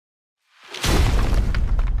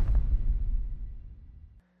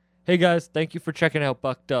Hey guys, thank you for checking out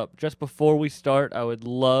Bucked Up. Just before we start, I would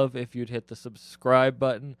love if you'd hit the subscribe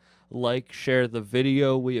button, like, share the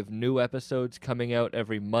video. We have new episodes coming out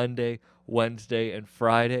every Monday, Wednesday, and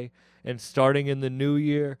Friday. And starting in the new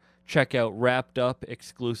year, check out Wrapped Up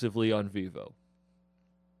exclusively on Vivo.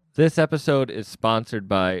 This episode is sponsored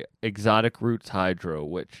by Exotic Roots Hydro,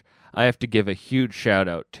 which I have to give a huge shout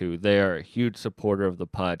out to. They are a huge supporter of the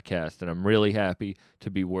podcast, and I'm really happy to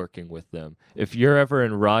be working with them. If you're ever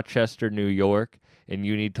in Rochester, New York, and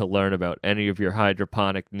you need to learn about any of your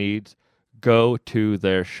hydroponic needs, go to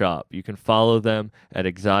their shop. You can follow them at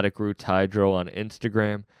Exotic Roots Hydro on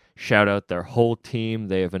Instagram. Shout out their whole team.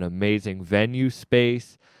 They have an amazing venue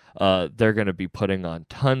space. They're going to be putting on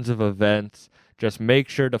tons of events. Just make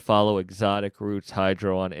sure to follow Exotic Roots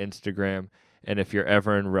Hydro on Instagram. And if you're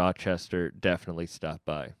ever in Rochester, definitely stop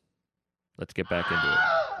by. Let's get back into it.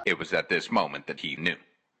 It was at this moment that he knew.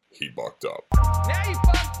 He bucked up. Now you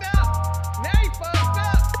fucked up. Now you fucked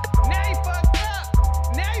up. Now you fucked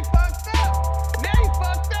up. Now you fucked up. Now you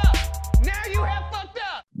fucked up. Now you have fucked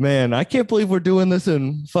up. Man, I can't believe we're doing this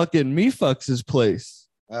in fucking Me Fucks' place.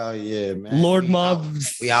 Oh yeah, man. Lord Mob.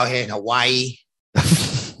 We out here in Hawaii.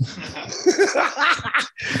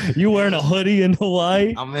 You wearing a hoodie in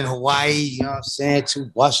Hawaii? I'm in Hawaii, you know what I'm saying?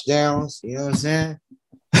 2 bust downs, you know what I'm saying?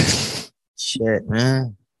 Shit,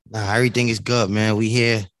 man. Nah, everything is good, man. We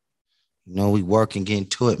here. You know, we work and getting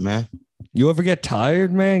to it, man. You ever get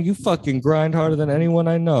tired, man? You fucking grind harder than anyone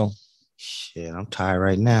I know. Shit, I'm tired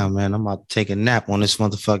right now, man. I'm about to take a nap on this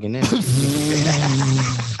motherfucking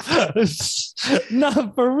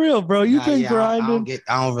Not for real, bro. You've been grinding.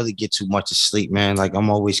 I don't really get too much of sleep, man. Like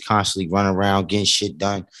I'm always constantly running around, getting shit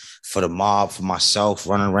done for the mob, for myself,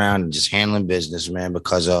 running around and just handling business, man.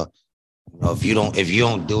 Because you know, if you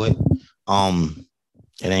don't do it,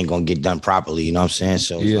 it ain't gonna get done properly. You know what I'm saying?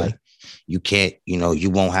 So it's like you can't, you know,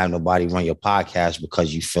 you won't have nobody run your podcast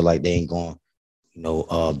because you feel like they ain't gonna, you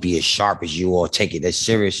know, be as sharp as you or take it as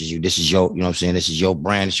serious as you. This is your, you know what I'm saying? This is your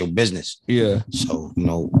brand, it's your business. Yeah. So, you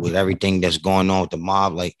know, with everything that's going on with the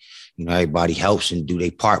mob, like, you know, everybody helps and do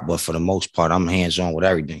their part. But for the most part, I'm hands-on with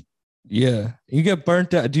everything. Yeah. You get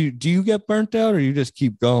burnt out. Do you get burnt out or you just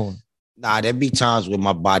keep going? Nah, there be times where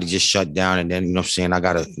my body just shut down and then, you know what I'm saying, I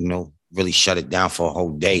gotta, you know, really shut it down for a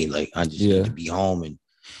whole day. Like I just need to be home and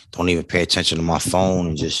don't even pay attention to my phone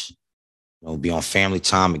and just, you know, be on family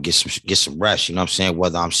time and get some rest. You know what I'm saying?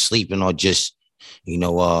 Whether I'm sleeping or just, you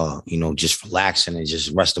know, just relaxing and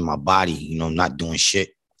just resting my body, you know, not doing shit.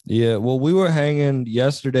 Yeah. Well, we were hanging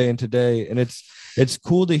yesterday and today, and it's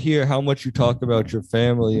cool to hear how much you talk about your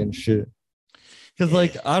family and shit. Because,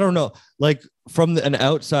 like, I don't know, like from an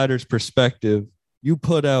outsider's perspective, you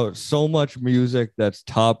put out so much music that's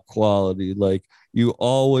top quality. Like you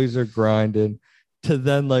always are grinding. To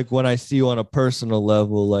then, like, when I see you on a personal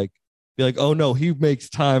level, like, be like, oh no, he makes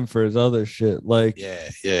time for his other shit. Like,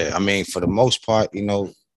 yeah. I mean, for the most part, you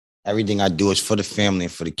know, everything I do is for the family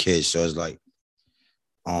and for the kids. So it's like,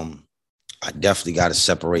 I definitely got to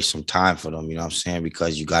separate some time for them. You know what I'm saying?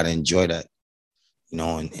 Because you got to enjoy that, you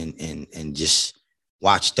know, and just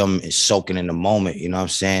watch them and soaking in the moment. You know what I'm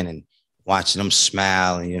saying? And watching them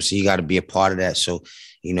smile. And, you know, so you got to be a part of that. So,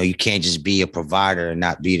 you know, you can't just be a provider and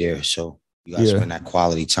not be there. So you got to spend that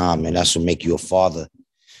quality time, and that's what make you a father.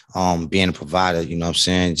 Being a provider, you know what I'm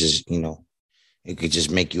saying? Just, you know, it could just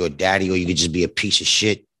make you a daddy, or you could just be a piece of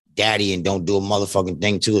shit daddy and don't do a motherfucking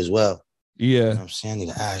thing too as well. Yeah. You know what I'm saying? I need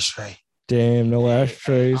an ashtray. Damn, no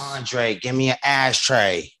ashtrays. Andre, give me an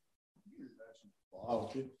ashtray.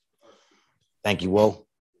 Thank you, Will.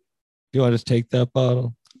 You want to just take that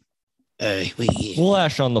bottle? Hey, we'll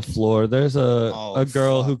ash on the floor. There's a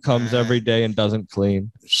girl who comes every day and doesn't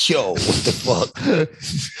clean. Yo, what the fuck?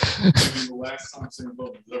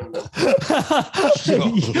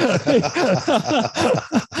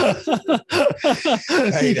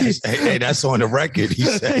 Hey, that's on the record. He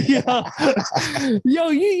said, Yo,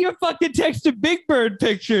 you're fucking texting Big Bird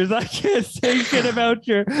pictures. I can't say shit about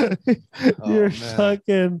your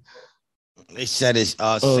fucking. They said it's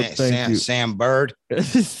Sam Bird.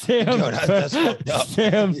 Sam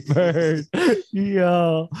Bird.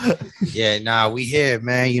 Yo. Yeah, nah, we here,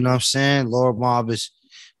 man. You know what I'm saying? Lord Mob is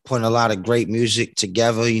putting a lot of great music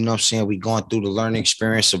together. You know what I'm saying? We going through the learning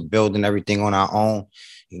experience of building everything on our own.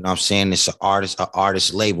 You know what I'm saying? It's an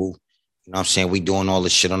artist label. You know what I'm saying? We doing all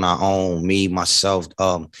this shit on our own. Me, myself,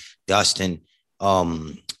 Dustin,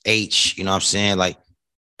 H, you know what I'm saying? Like,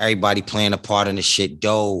 everybody playing a part in the shit,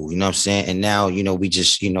 Doe, you know what I'm saying? And now, you know, we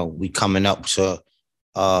just, you know, we coming up to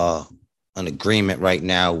an agreement right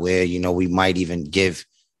now where, you know, we might even give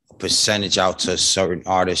a percentage out to certain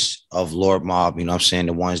artists of Lord Mob, you know what I'm saying?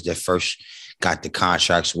 The ones that first got the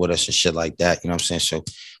contracts with us and shit like that. You know what I'm saying? So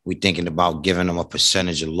we thinking about giving them a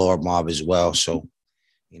percentage of Lord Mob as well. So,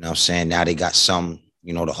 you know what I'm saying? Now they got some,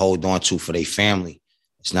 you know, to hold on to for their family.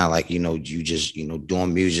 It's not like, you know, you just, you know,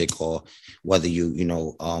 doing music, or whether you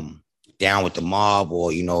know, down with the mob,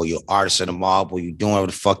 or, you know, you're artist of the mob, or you doing whatever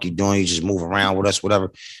the fuck you're doing. You just move around with us,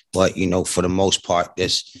 whatever. But, you know, for the most part,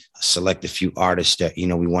 there's a select a few artists that, you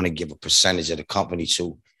know, we want to give a percentage of the company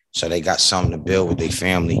to. So they got something to build with their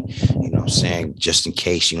family, you know what I'm saying? Just in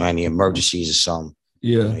case, you know, any emergencies or something.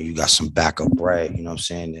 Yeah. You know, you got some backup bread, you know what I'm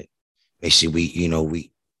saying? That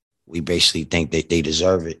basically we basically think that they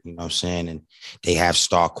deserve it, you know what I'm saying? And they have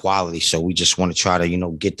star quality. So we just want to try to, you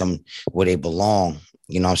know, get them where they belong,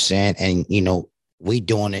 you know what I'm saying? And, you know, we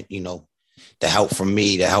doing it, you know, the help from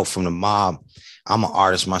me, the help from the mob. I'm an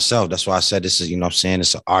artist myself. That's why I said this is, you know what I'm saying?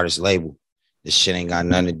 It's an artist label. This shit ain't got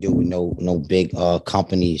nothing to do with no big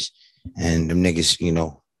companies. And them niggas, you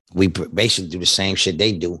know, we basically do the same shit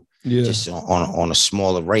they do. Yeah. Just on a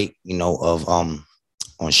smaller rate, you know, of on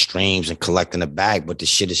streams and collecting the bag, but the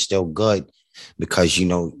shit is still good because you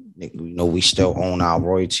know we still own our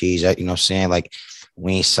royalties. You know what I'm saying? Like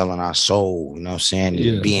we ain't selling our soul. You know what I'm saying?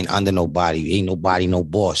 Yeah. Being under nobody, ain't nobody no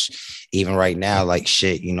boss. Even right now, like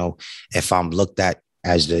shit, you know, if I'm looked at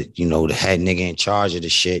as the, you know, the head nigga in charge of the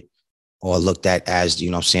shit, or looked at as,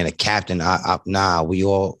 you know what I'm saying, a captain, nah, we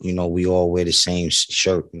all wear the same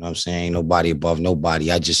shirt. You know what I'm saying? Nobody above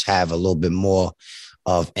nobody. I just have a little bit more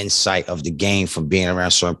of insight of the game from being around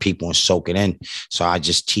certain people and soak it in. So I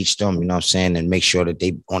just teach them, you know what I'm saying, and make sure that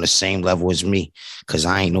they on the same level as me, because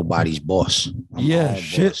I ain't nobody's boss. Yeah,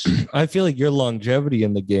 shit. Boss. I feel like your longevity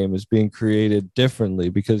in the game is being created differently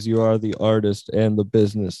because you are the artist and the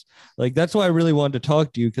business. Like, that's why I really wanted to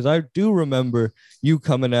talk to you, because I do remember you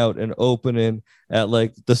coming out and opening at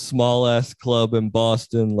like the small ass club in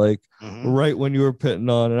Boston, like right when you were putting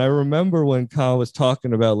on. And I remember when Khan was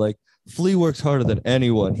talking about like, Flea works harder than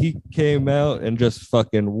anyone. He came out and just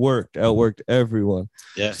fucking outworked everyone.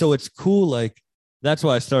 Yeah. So it's cool. Like, that's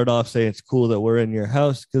why I started off saying it's cool that we're in your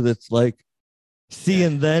house, because it's like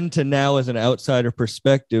seeing then to now as an outsider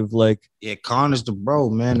perspective. Like, yeah, Khan is the bro,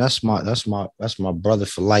 man. That's my brother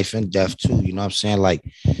for life and death too. You know what I'm saying? Like,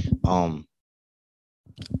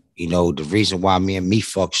 you know, the reason why me and Me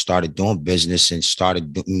Fuck started doing business and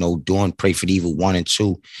started, you know, doing Pray for the Evil 1 and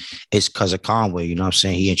 2 is because of Conway. You know what I'm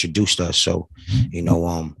saying? He introduced us. So, you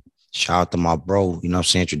know, shout out to my bro, you know what I'm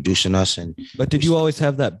saying, introducing us. But did you always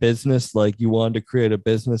have that business? Like, you wanted to create a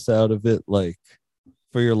business out of it, like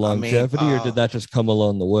for your longevity, or did that just come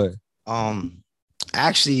along the way?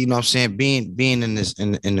 Actually, you know what I'm saying, being in this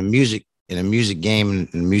in the music game and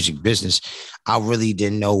in the music business, I really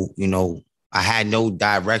didn't know, you know, I had no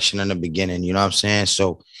direction in the beginning, you know what I'm saying?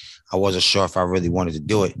 So I wasn't sure if I really wanted to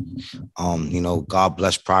do it. You know, God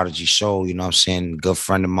bless Prodigy Soul, you know what I'm saying? Good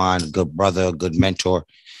friend of mine, good brother, a good mentor.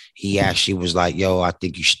 He actually was like, yo, I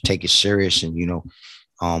think you should take it serious. And, you know,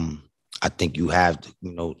 I think you have,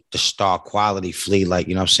 you know, the star quality, Flea, like,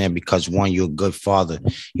 you know what I'm saying? Because one, you're a good father,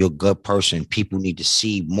 you're a good person. People need to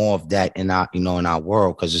see more of that in our, you know, in our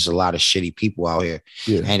world, because there's a lot of shitty people out here.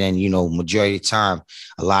 Yeah. And then, you know, majority of the time,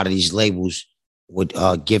 a lot of these labels would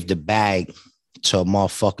give the bag to a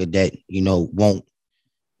motherfucker that, you know, won't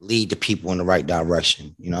lead the people in the right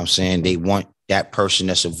direction. You know what I'm saying? They want that person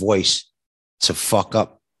that's a voice to fuck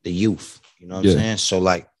up the youth. You know what I'm saying? So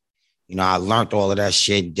like, you know, I learned all of that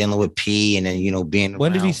shit dealing with P, and then, you know, being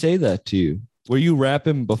when did he say that to you? Were you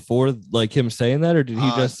rapping before like him saying that, or did he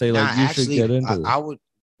just say like you should get into it?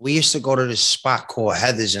 We used to go to this spot called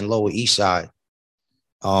Heather's in Lower East Side.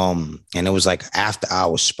 And it was like after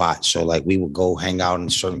hours spot. So like we would go hang out in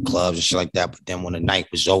certain clubs and shit like that. But then when the night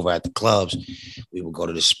was over at the clubs, we would go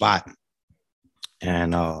to the spot.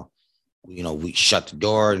 And you know, we shut the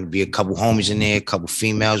door and be a couple homies in there, a couple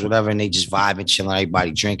females, whatever, and they just vibing, chilling,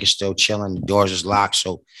 everybody drinking, still chilling. The doors is locked,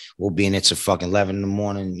 so we'll be in there till fucking 11 in the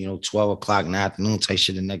morning, you know, 12 o'clock in the afternoon type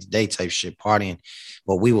shit, the next day type shit, partying.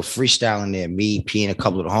 But we were freestyling there, me, P, and a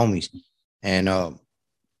couple of the homies. And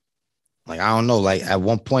like, I don't know, like at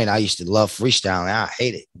one point I used to love freestyling. I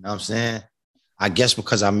hate it, you know what I'm saying? I guess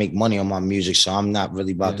because I make money on my music, so I'm not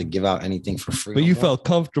really about to give out anything for free. But you felt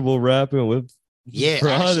comfortable rapping with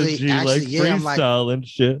Prodigy, like freestyle and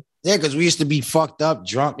shit. Yeah, because we used to be fucked up,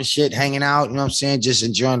 drunk and shit, hanging out, you know what I'm saying? Just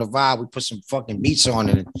enjoying the vibe. We put some fucking beats on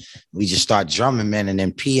it, and we just start drumming, man. And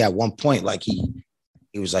then P at one point, like he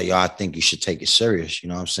was like, yo, I think you should take it serious. You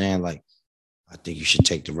know what I'm saying? Like, I think you should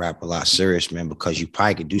take the rap a lot serious, man, because you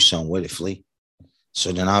probably could do something with it, Flea.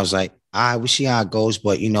 So then I was like, all right, we'll see how it goes.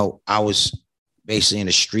 But, you know, I was basically in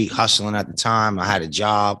the street hustling at the time. I had a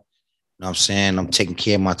job. know what I'm saying? I'm taking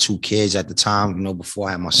care of my 2 kids at the time, you know, before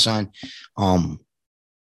I had my son. I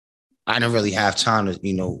didn't really have time to,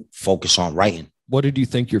 you know, focus on writing. What did you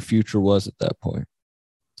think your future was at that point?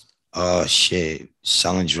 Shit,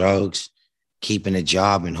 selling drugs, keeping a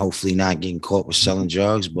job, and hopefully not getting caught with selling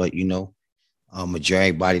drugs. But, you know, majority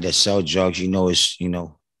of everybody that sell drugs, you know, is, you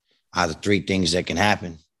know, either 3 things that can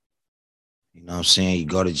happen. You know what I'm saying? You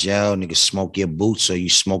go to jail, niggas smoke your boots, or you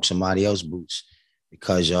smoke somebody else's boots.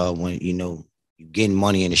 Because when, you know, you getting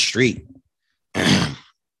money in the street, that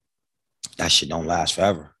shit don't last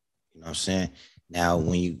forever. You know what I'm saying? Now,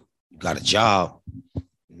 when you got a job,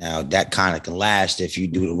 now that kind of can last if you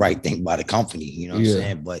do the right thing by the company. You know what I'm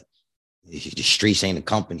saying? But the streets ain't a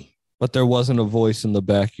company. But there wasn't a voice in the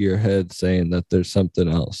back of your head saying that there's something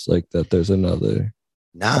else, like that there's another.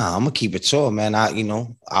 Nah, I'm gonna keep it tall, man. I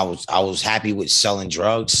was happy with selling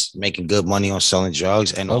drugs, making good money on selling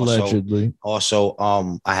drugs, and allegedly. Also,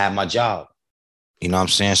 I had my job. You know what I'm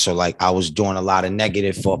saying? So like I was doing a lot of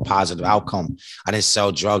negative for a positive outcome. I didn't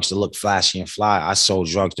sell drugs to look flashy and fly. I sold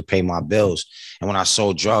drugs to pay my bills. And when I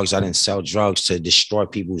sold drugs, I didn't sell drugs to destroy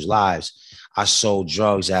people's lives. I sold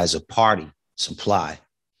drugs as a party supply.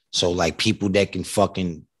 So like people that can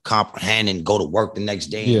fucking comprehend and go to work the next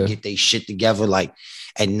day and get their shit together, like,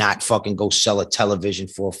 and not fucking go sell a television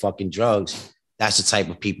for fucking drugs. That's the type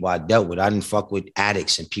of people I dealt with. I didn't fuck with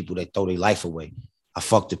addicts and people that throw their life away. I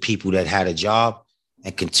fucked the people that had a job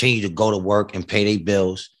and continue to go to work and pay their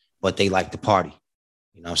bills, but they like to party.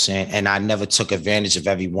 You know what I'm saying? And I never took advantage of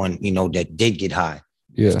everyone, you know, that did get high.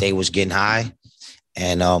 If they was getting high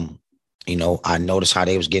and, you know, I noticed how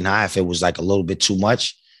they was getting high. If it was like a little bit too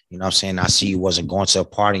much, you know what I'm saying? I see you wasn't going to a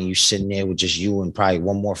party and you sitting there with just you and probably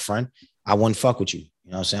one more friend. I wouldn't fuck with you.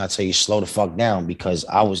 You know what I'm saying? I tell you, slow the fuck down, because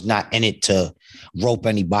I was not in it to rope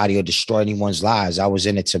anybody or destroy anyone's lives. I was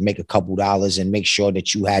in it to make a couple dollars and make sure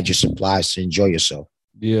that you had your supplies to enjoy yourself.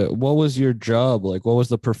 Yeah. What was your job? Like, what was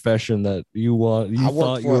the profession that you want?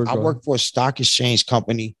 I worked for a stock exchange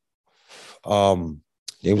company.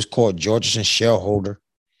 It was called Georgeson Shareholder.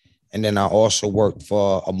 And then I also worked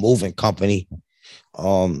for a moving company.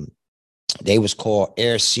 They was called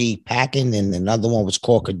Air Sea Packing, and another one was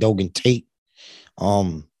called Cadogan Tate.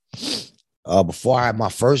 Before I had my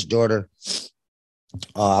first daughter,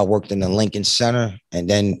 I worked in the Lincoln Center. And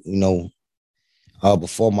then, you know,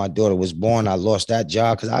 before my daughter was born, I lost that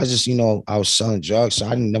job because I was just, you know, I was selling drugs. So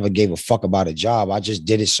I never gave a fuck about a job. I just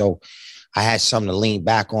did it so I had something to lean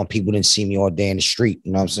back on. People didn't see me all day in the street.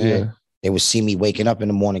 You know what I'm saying? Yeah. They would see me waking up in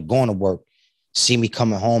the morning, going to work, see me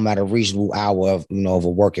coming home at a reasonable hour of, you know, of a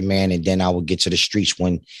working man. And then I would get to the streets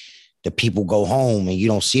when the people go home and you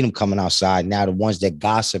don't see them coming outside. Now the ones that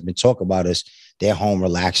gossip and talk about us, they're home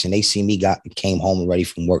relaxing. They see me came home and ready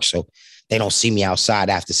from work. So they don't see me outside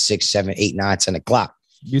after 6, 7, 8, 9, 10 o'clock.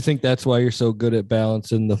 You think that's why you're so good at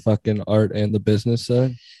balancing the fucking art and the business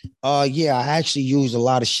side? Yeah, I actually used a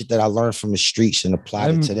lot of shit that I learned from the streets and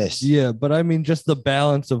applied it to this. Yeah, but I mean, just the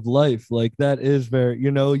balance of life, like that is very, you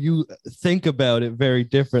know, you think about it very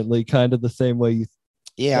differently, kind of the same way you.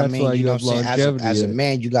 Yeah, I mean, you know what I'm saying? As a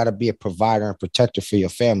man, you got to be a provider and protector for your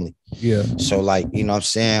family. Yeah. So like, you know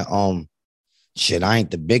what I'm saying? Shit, I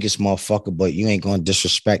ain't the biggest motherfucker, but you ain't going to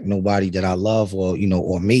disrespect nobody that I love or, you know,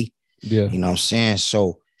 or me. Yeah. You know what I'm saying?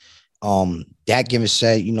 So that given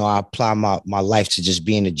said, you know, I apply my life to just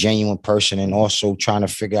being a genuine person and also trying to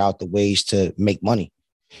figure out the ways to make money.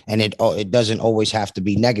 And it doesn't always have to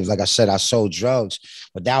be negative. Like I said, I sold drugs,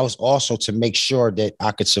 but that was also to make sure that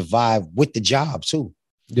I could survive with the job too.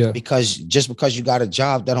 Yeah. Because just because you got a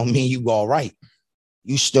job, that don't mean you all right.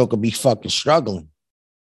 You still could be fucking struggling.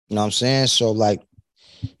 You know what I'm saying? So like,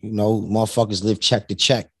 you know, motherfuckers live check to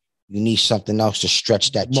check. You need something else to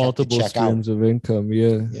stretch that multiple check streams out. Of income.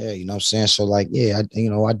 Yeah. Yeah. You know what I'm saying? So like, yeah,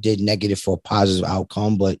 I did negative for a positive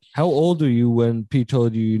outcome, but. How old are you when Pete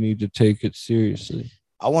told you need to take it seriously?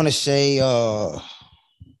 I want to say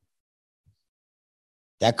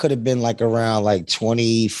that could have been like around like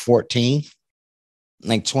 2014.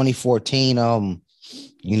 Like 2014,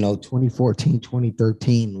 you know, 2014,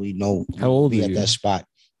 2013, we know how old be are at you? That spot.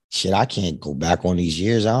 Shit, I can't go back on these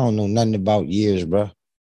years. I don't know nothing about years, bro.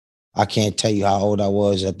 I can't tell you how old I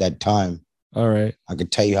was at that time. All right. I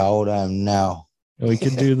could tell you how old I am now. We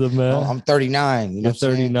can do the math. I'm 39. You know,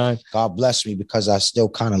 39. God bless me because I still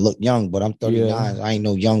kind of look young, but I'm 39. Yeah. I ain't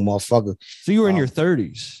no young motherfucker. So you were in your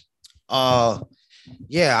 30s.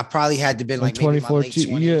 Yeah, I probably had to be like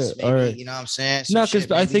 2014. Maybe, yeah, all right. You know what I'm saying? No,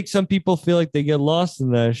 because I think some people feel like they get lost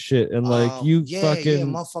in that shit, and like fucking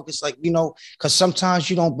motherfuckers, like, you know, because sometimes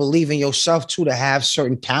you don't believe in yourself too to have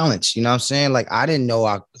certain talents. You know what I'm saying? Like I didn't know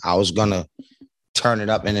I was gonna turn it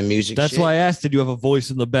up in the music. That's shit. why I asked, did you have a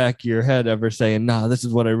voice in the back of your head ever saying, nah, this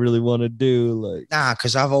is what I really want to do? Like, Nah,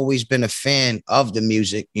 because I've always been a fan of the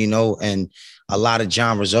music, you know, and a lot of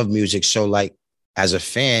genres of music. So, like, as a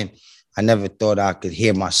fan, I never thought I could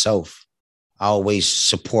hear myself. I always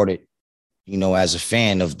supported, you know, as a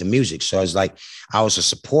fan of the music. So it's like I was a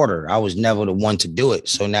supporter. I was never the one to do it.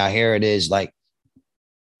 So now here it is, like,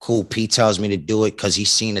 cool. P tells me to do it because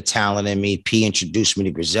he's seen the talent in me. P introduced me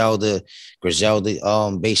to Griselda.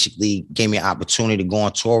 Griselda basically gave me an opportunity to go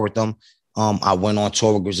on tour with them. I went on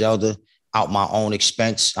tour with Griselda out my own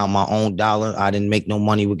expense, out my own dollar. I didn't make no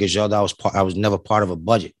money with Griselda. I was never part of a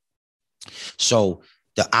budget. So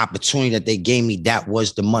the opportunity that they gave me, that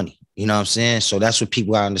was the money. You know what I'm saying? So that's what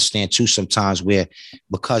people gotta understand too sometimes, where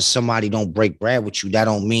because somebody don't break bread with you, that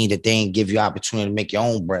don't mean that they ain't give you opportunity to make your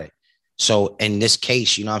own bread. So in this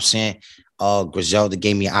case, you know what I'm saying? Griselda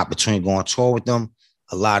gave me an opportunity to go on tour with them.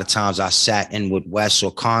 A lot of times I sat in with Wes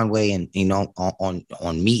or Conway and, you know,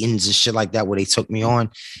 on meetings and shit like that where they took me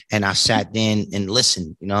on, and I sat there and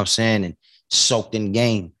listened, you know what I'm saying? And soaked in the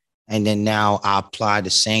game. And then now I apply the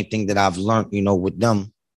same thing that I've learned, you know, with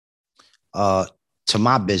them to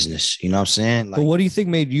my business. You know what I'm saying? Like, but what do you think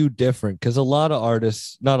made you different? Because a lot of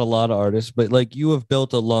artists, not a lot of artists, but like you have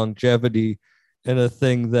built a longevity in a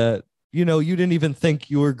thing that, you know, you didn't even think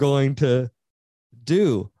you were going to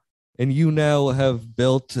do. And you now have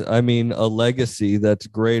built, I mean, a legacy that's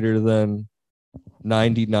greater than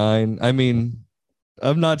 99. I mean,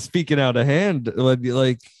 I'm not speaking out of hand.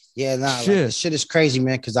 Like, yeah, nah, shit. like, this shit is crazy,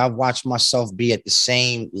 man, because I've watched myself be at the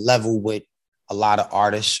same level with a lot of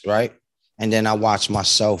artists, right? And then I watch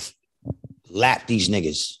myself lap these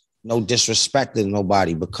niggas. No disrespect to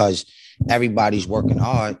nobody, because everybody's working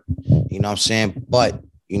hard, you know what I'm saying? But,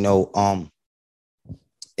 you know,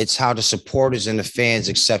 it's how the supporters and the fans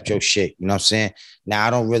accept your shit. You know what I'm saying? Now, I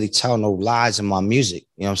don't really tell no lies in my music.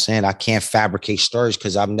 You know what I'm saying? I can't fabricate stories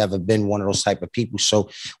because I've never been one of those type of people. So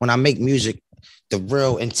when I make music, the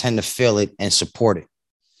real intend to feel it and support it.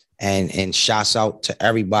 And shouts out to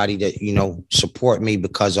everybody that, you know, support me,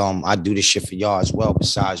 because I do this shit for y'all as well,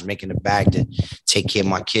 besides making the bag to take care of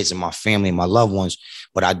my kids and my family and my loved ones.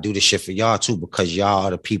 But I do this shit for y'all too, because y'all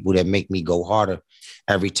are the people that make me go harder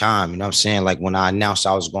every time. You know what I'm saying? Like when I announced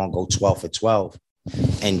I was going to go 12 for 12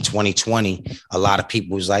 in 2020, a lot of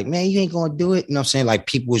people was like, man, you ain't going to do it. You know what I'm saying? Like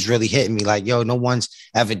people was really hitting me like, yo, no one's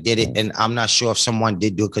ever did it. And I'm not sure if someone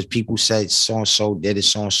did do it, because people said so-and-so did it,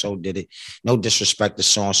 so-and-so did it. No disrespect to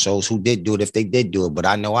so-and-sos who did do it if they did do it, but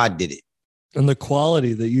I know I did it. And the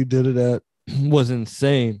quality that you did it at was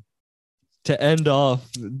insane. To end off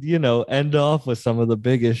with some of the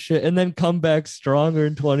biggest shit and then come back stronger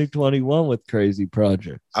in 2021 with crazy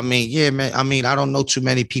projects. I mean, yeah, man. I mean, I don't know too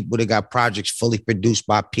many people that got projects fully produced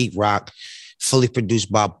by Pete Rock, fully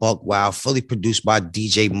produced by Buck Wild, fully produced by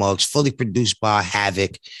DJ Muggs, fully produced by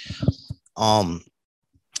Havoc,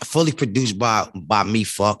 fully produced by Me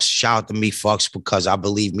Fucks. Shout out to Me Fucks, because I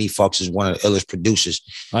believe Me Fucks is one of the illest producers.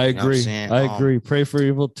 I agree. I agree. Pray for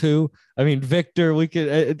Evil too. I mean, Victor, we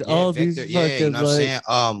could all Victor, these fucking, you know what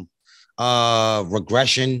I'm saying?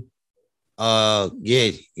 Regression.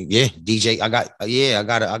 DJ. I got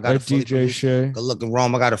a fully DJ produced, Shay. Good looking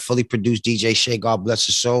Rome. I got a fully produced DJ Shay. God bless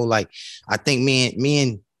his soul. Like, I think me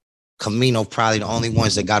and Camino probably the only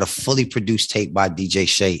ones that got a fully produced tape by DJ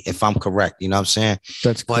Shay, if I'm correct. You know what I'm saying?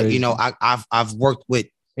 That's but crazy. You know, I've worked with,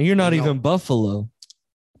 and you're not you know, even Buffalo.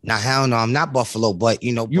 Now, hell no, I'm not Buffalo, but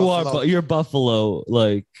you know, you Buffalo, are. You're Buffalo,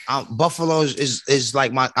 like Buffalo is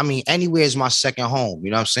like my. I mean, anywhere is my second home. You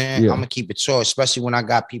know what I'm saying? Yeah. I'm gonna keep it short, especially when I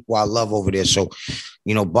got people I love over there. So,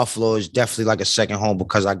 you know, Buffalo is definitely like a second home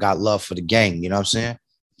because I got love for the gang. You know what I'm saying?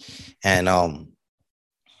 And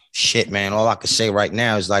shit, man. All I can say right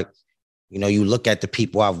now is like, you know, you look at the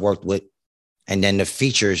people I've worked with, and then the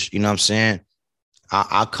features. You know what I'm saying?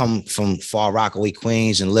 I come from Far Rockaway,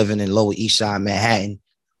 Queens, and living in Lower East Side Manhattan.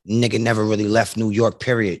 Nigga never really left New York,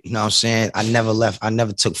 period. You know what I'm saying? I never left. I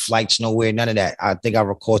never took flights nowhere, none of that. I think I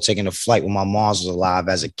recall taking a flight when my mom was alive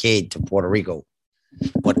as a kid to Puerto Rico.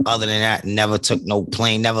 But other than that, never took no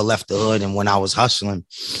plane, never left the hood. And when I was hustling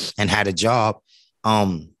and had a job,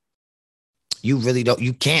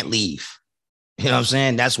 you can't leave. You know what I'm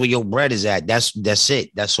saying? That's where your bread is at. That's it.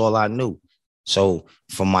 That's all I knew. So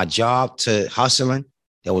from my job to hustling,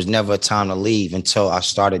 there was never a time to leave until I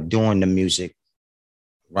started doing the music.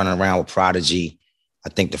 Running around with Prodigy. I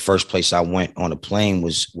think the first place I went on a plane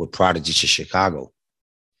was with Prodigy to Chicago.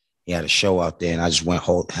 He had a show out there, and I just went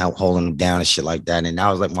holding him down and shit like that. And that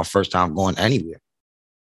was like my first time going anywhere.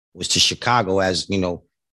 Was to Chicago as, you know,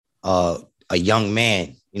 a young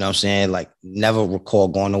man You know what I'm saying? Like, never recall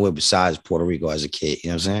going nowhere besides Puerto Rico as a kid.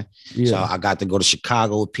 You know what I'm saying? So Yeah. I got to go to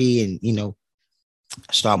Chicago with P and,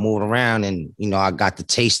 start moving around. And, I got the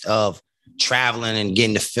taste of traveling and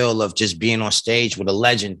getting the feel of just being on stage with a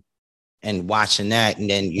legend and watching that. And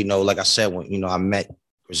then, like I said, when, I met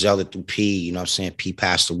Griselda through P, you know what I'm saying? P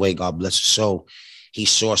passed away, God bless his soul. He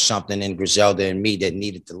saw something in Griselda and me that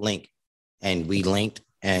needed to link. And we linked.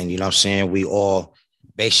 And, you know what I'm saying? We all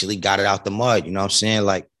basically got it out the mud. You know what I'm saying?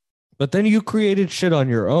 Like, But then you created shit on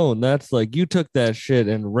your own. That's like you took that shit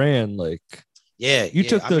and ran. Like, yeah, you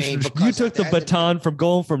took the baton from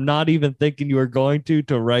going from not even thinking you were going to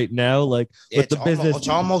right now. Like with the business, it's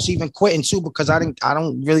almost even quitting too, because I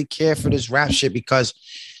don't really care for this rap shit because,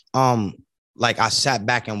 like I sat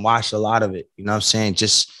back and watched a lot of it. You know what I'm saying?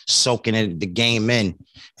 Just soaking the game in,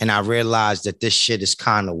 and I realized that this shit is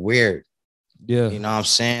kind of weird. Yeah, you know what I'm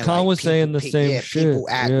saying? Khan was saying the same shit. People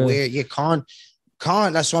act weird. Yeah, Khan.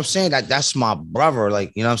 That's what I'm saying. That's my brother.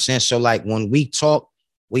 Like, you know what I'm saying? So like when we talk,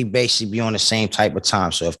 we basically be on the same type of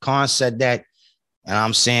time. So if Khan said that, and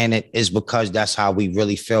I'm saying it, is because that's how we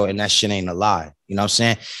really feel, and that shit ain't a lie. You know what I'm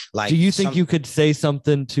saying? Like, do you think you could say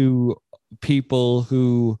something to people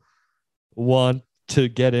who want to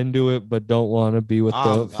get into it but don't want to be with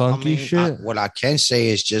the funky shit? What I can say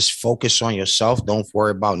is just focus on yourself. Don't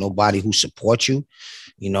worry about nobody who supports you.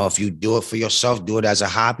 If you do it for yourself, do it as a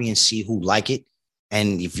hobby and see who like it.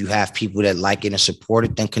 And if you have people that like it and support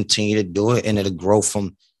it, then continue to do it. And it'll grow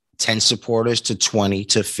from 10 supporters to 20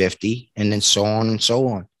 to 50, and then so on and so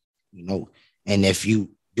on. And if you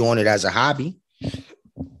doing it as a hobby,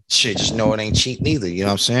 shit, just know it ain't cheap neither. You know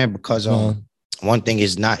what I'm saying? Because one thing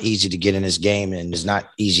is not easy to get in this game, and it's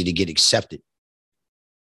not easy to get accepted.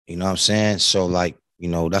 You know what I'm saying? So like,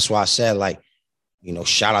 that's why I said, like,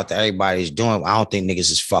 shout out to everybody who's doing it. I don't think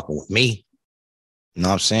niggas is fucking with me. You know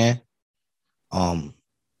what I'm saying?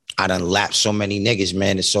 I done lapped so many niggas,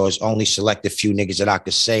 man. And so it's only select a few niggas that I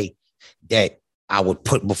could say that I would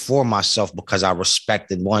put before myself because I respect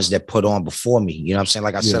the ones that put on before me. You know what I'm saying?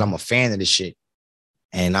 Like I said, I'm a fan of this shit,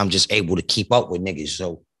 and I'm just able to keep up with niggas.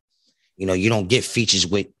 So, you don't get features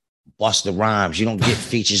with Busta Rhymes. You don't get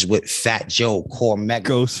features with Fat Joe, Cormega,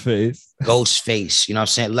 Ghostface. You know what I'm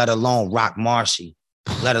saying? Let alone Rock Marcy.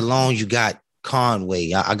 Let alone you got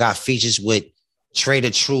Conway. I got features with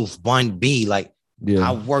Trader Truth, Bun B. Like,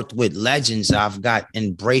 I worked with legends. I've got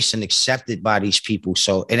embraced and accepted by these people.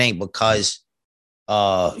 So it ain't because,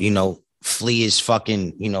 Flea is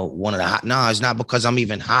fucking, one of the hot. No, it's not because I'm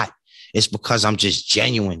even hot. It's because I'm just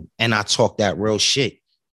genuine and I talk that real shit.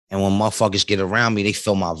 And when motherfuckers get around me, they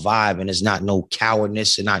feel my vibe, and it's not no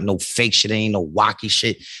cowardness and not no fake shit. Ain't no wacky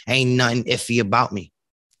shit. Ain't nothing iffy about me.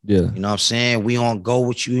 Yeah. You know what I'm saying? We on go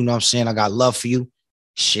with you. You know what I'm saying? I got love for you.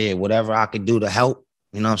 Shit, whatever I could do to help,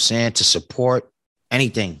 you know what I'm saying? To support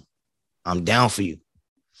anything, I'm down for you.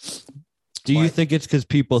 Do you think it's because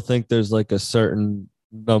people think there's like a certain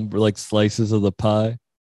number, like slices of the pie?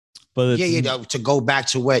 But to go back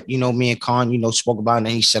to what, me and Khan, spoke about, and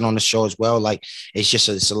he said on the show as well, like,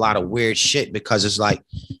 it's a lot of weird shit because it's like,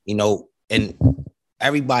 and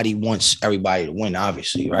everybody wants everybody to win,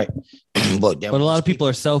 obviously, right? but a lot of people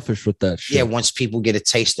are selfish with that shit. Yeah, once people get a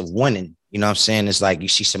taste of winning, you know what I'm saying? It's like you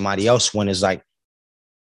see somebody else win, it's like,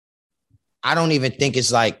 I don't even think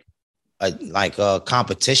it's like a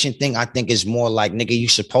competition thing. I think it's more like, nigga, you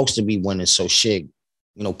supposed to be winning, so shit.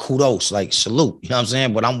 Kudos, like salute, you know what I'm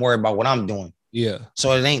saying? But I'm worried about what I'm doing. Yeah.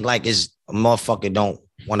 So it ain't like it's a motherfucker don't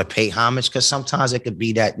want to pay homage, because sometimes it could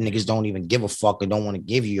be that niggas don't even give a fuck or don't want to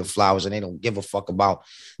give you your flowers, and they don't give a fuck about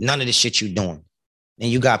none of the shit you doing.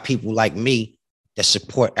 And you got people like me that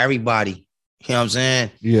support everybody. You know what I'm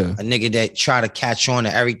saying? Yeah. A nigga that try to catch on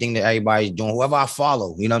to everything that everybody's doing, whoever I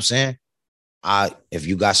follow, you know what I'm saying? If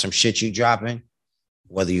you got some shit you dropping,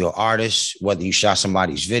 whether you're an artist, whether you shot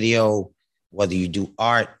somebody's video, whether you do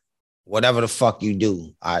art, whatever the fuck you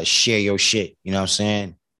do, I share your shit. You know what I'm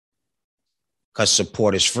saying? Because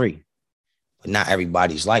support is free. But not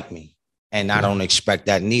everybody's like me. And I don't expect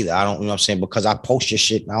that neither. I don't, you know what I'm saying? Because I post your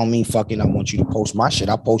shit. I don't mean fucking I want you to post my shit.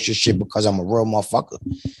 I post your shit because I'm a real motherfucker.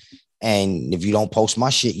 And if you don't post my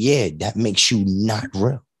shit, yeah, that makes you not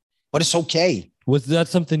real. But it's okay. Was that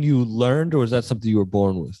something you learned, or was that something you were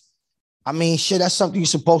born with? I mean, shit, that's something you're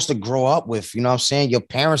supposed to grow up with. You know what I'm saying? Your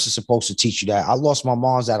parents are supposed to teach you that. I lost my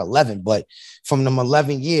moms at 11, but from them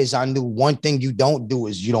 11 years, I knew one thing you don't do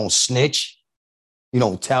is you don't snitch. You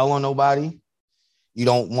don't tell on nobody. You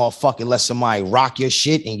don't motherfucking let somebody rock your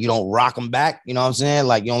shit and you don't rock them back. You know what I'm saying?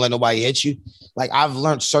 Like, you don't let nobody hit you. Like, I've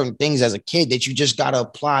learned certain things as a kid that you just got to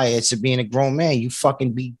apply it to being a grown man. You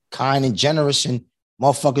fucking be kind and generous, and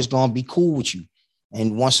motherfuckers going to be cool with you.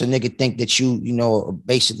 And once a nigga think that you know, are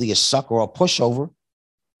basically a sucker or a pushover,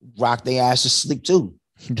 rock their ass to sleep too.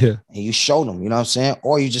 Yeah. And you show them, you know what I'm saying?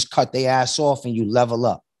 Or you just cut their ass off and you level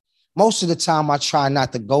up. Most of the time I try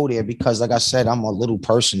not to go there because, like I said, I'm a little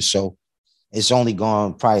person. So it's only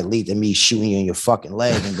going to probably lead to me shooting you in your fucking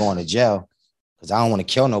leg and going to jail. Because I don't want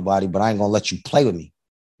to kill nobody, but I ain't going to let you play with me.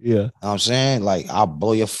 Yeah. You know what I'm saying? Like, I'll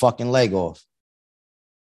blow your fucking leg off.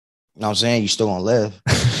 You know what I'm saying? You still going to live.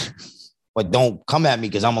 But don't come at me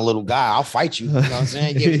because I'm a little guy. I'll fight you. You know what I'm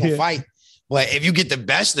saying? Yeah, we gonna fight. But if you get the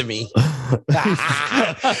best of me,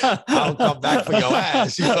 I'll come back for your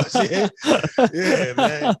ass. You know what I'm saying? Yeah,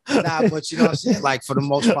 man. Nah, but you know what I'm saying? Like, for the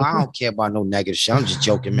most part, I don't care about no negative shit. I'm just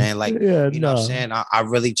joking, man. Like, Yeah, you know what I'm saying? I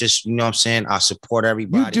really just, you know what I'm saying? I support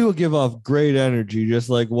everybody. You do give off great energy, just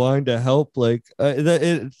like wanting to help. Like,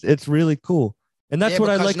 it's really cool. And that's Yeah, what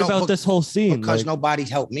I because like about this whole scene. Because like, nobody's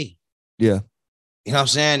helped me. Yeah. You know what I'm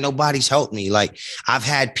saying? Nobody's helped me. Like, I've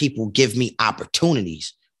had people give me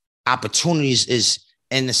opportunities. Opportunities is,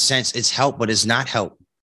 in the sense, it's help, but it's not help.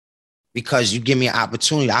 Because you give me an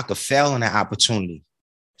opportunity, I could fail in that opportunity.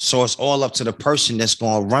 So it's all up to the person that's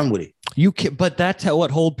going to run with it. You can, but that's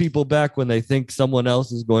what hold people back when they think someone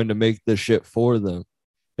else is going to make the shit for them.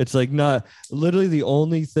 It's like not literally the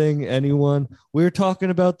only thing anyone. We were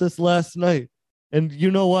talking about this last night. And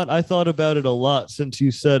you know what? I thought about it a lot since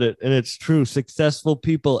you said it. And it's true. Successful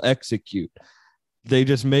people execute. They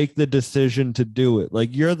just make the decision to do it.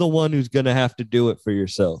 Like, you're the one who's going to have to do it for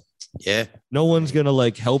yourself. Yeah. No one's going to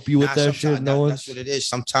like help you with that shit. No one's. That's what it is.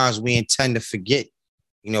 Sometimes we intend to forget,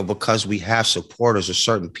 you know, because we have supporters or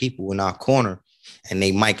certain people in our corner and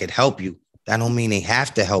they might could help you. That don't mean they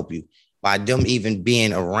have to help you. By them even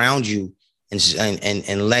being around you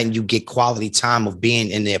and letting you get quality time of being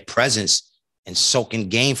in their presence and soaking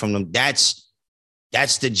game from them, that's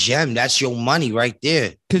the gem. That's your money right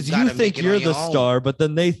there. Because you think you're the star, but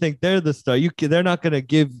then they think they're the star. They're not gonna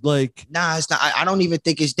give like. Nah, it's not. I don't even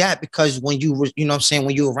think it's that, because when you know what I'm saying,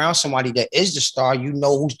 when you're around somebody that is the star, you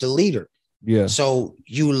know who's the leader. Yeah. So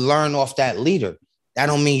you learn off that leader. That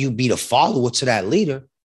don't mean you be the follower to that leader.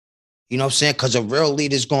 You know what I'm saying? Because a real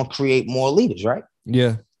leader is gonna create more leaders, right?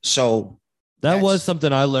 Yeah. So that was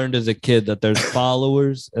something I learned as a kid, that there's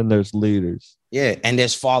followers and there's leaders. Yeah, and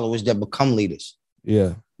there's followers that become leaders.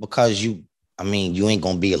 Yeah. Because you ain't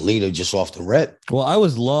gonna be a leader just off the rip. Well, I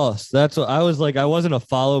was lost. That's what I was like. I wasn't a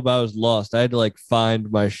follower, but I was lost. I had to like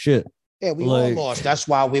find my shit. Yeah, we all lost. That's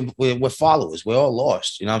why we're followers. We're all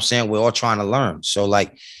lost. You know what I'm saying? We're all trying to learn. So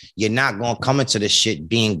like, you're not gonna come into this shit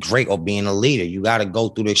being great or being a leader. You got to go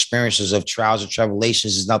through the experiences of trials and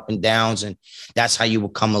tribulations and up and downs, and that's how you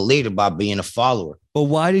become a leader, by being a follower. But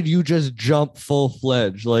why did you just jump full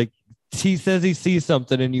fledged? Like, he says he sees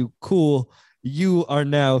something and you you are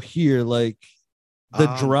now here, like the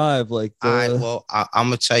drive, like the... I'm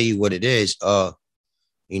gonna tell you what it is.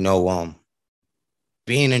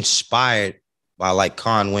 Being inspired by like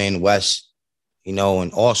Conway and West, you know,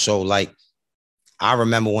 and also like I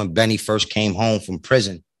remember when Benny first came home from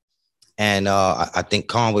prison, and I think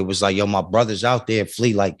Conway was like, "Yo, my brother's out there,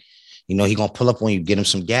 Flea, like, you know, he gonna pull up on you, get him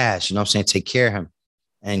some gas, you know what I'm saying, take care of him."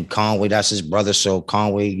 And Conway, that's his brother, so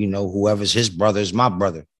Conway, you know, whoever's his brother is my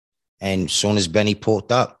brother. And as soon as Benny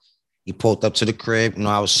pulled up, he pulled up to the crib. You know,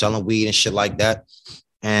 I was selling weed and shit like that.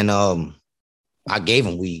 And I gave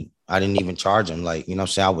him weed. I didn't even charge him. Like, you know what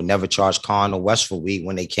I'm saying? I would never charge Con or West for weed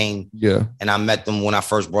when they came. Yeah. And I met them when I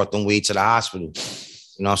first brought them weed to the hospital.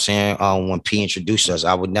 You know what I'm saying? When P introduced us,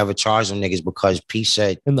 I would never charge them niggas because P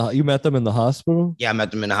said... You met them in the hospital? Yeah, I met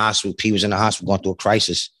them in the hospital. P was in the hospital going through a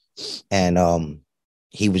crisis. And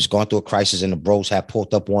he was going through a crisis, and the bros had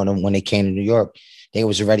pulled up on him when they came to New York. They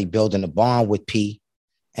was already building a bond with P,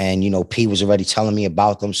 and, you know, P was already telling me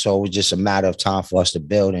about them. So it was just a matter of time for us to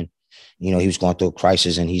build. And, you know, he was going through a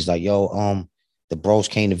crisis, and he's like, "Yo, the bros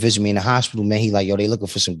came to visit me in the hospital, man." He like, "Yo, they looking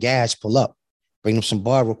for some gas. Pull up, bring them some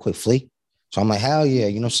bar real quick, Flea." So I'm like, "Hell yeah."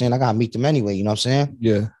 You know what I'm saying? I got to meet them anyway. You know what I'm saying?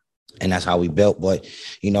 Yeah. And that's how we built. But,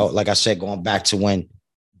 you know, like I said, going back to when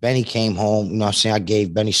Benny came home, you know what I'm saying? I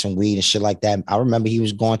gave Benny some weed and shit like that. I remember he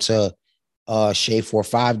was going to Shade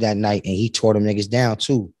 4-5 that night, and he tore them niggas down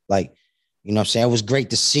too. Like, you know what I'm saying? It was great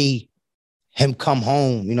to see him come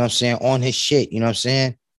home, you know what I'm saying, on his shit, you know what I'm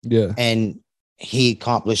saying? Yeah. And he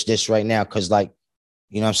accomplished this right now, because, like,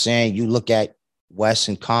 you know what I'm saying, you look at Wes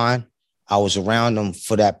and Con, I was around them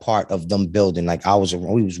for that part of them building. Like,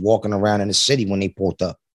 we was walking around in the city when they pulled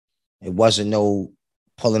up. It wasn't no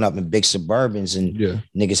pulling up in big Suburbans and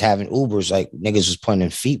niggas having Ubers. Like, niggas was putting in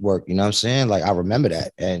feet work, you know what I'm saying? Like, I remember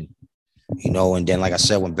that. And, you know, and then, like I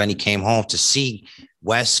said, when Benny came home, to see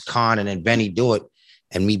Wes, Con, and then Benny do it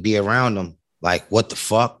and me be around them, like, what the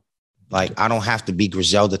fuck? Like, I don't have to be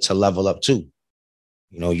Griselda to level up too.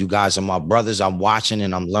 You know, you guys are my brothers. I'm watching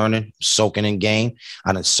and I'm learning, soaking in game.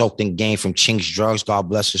 I done soaked in game from Chinks Drugs, God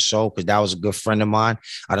bless his soul, because that was a good friend of mine.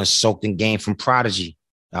 I done soaked in game from Prodigy.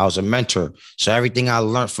 I was a mentor. So everything I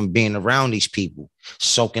learned from being around these people,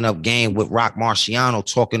 soaking up game with Rock Marciano,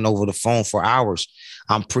 talking over the phone for hours.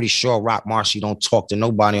 I'm pretty sure Rock Marcy don't talk to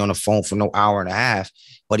nobody on the phone for no hour and a half.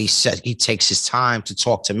 But he said he takes his time to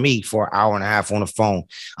talk to me for an hour and a half on the phone.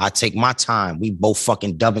 I take my time. We both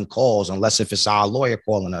fucking dubbing calls, unless if it's our lawyer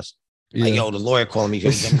calling us. Yeah. Like, yo, the lawyer calling me.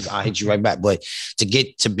 I'll hit you right back. But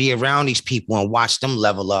to be around these people and watch them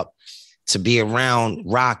level up, to be around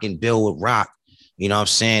Rock and build with Rock, you know what I'm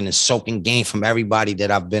saying, and soaking game from everybody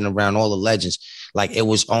that I've been around, all the legends, like it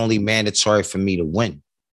was only mandatory for me to win.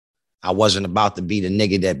 I wasn't about to be the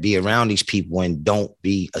nigga that be around these people and don't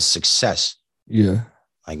be a success. Yeah.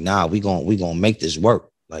 Like, nah, we gonna make this work.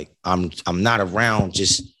 Like, I'm not around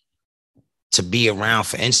just to be around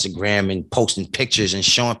for Instagram and posting pictures and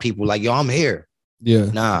showing people like, yo, I'm here. Yeah.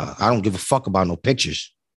 Nah, I don't give a fuck about no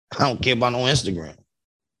pictures. I don't care about no Instagram.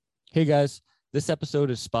 Hey guys, this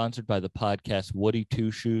episode is sponsored by the podcast Woody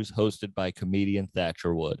Two Shoes, hosted by comedian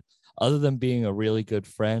Thatcher Wood. Other than being a really good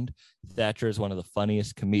friend, Thatcher is one of the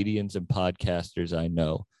funniest comedians and podcasters I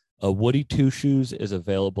know. Woody Two Shoes is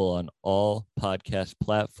available on all podcast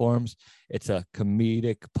platforms. It's a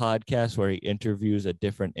comedic podcast where he interviews a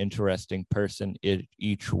different interesting person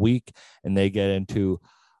each week, and they get into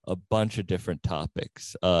a bunch of different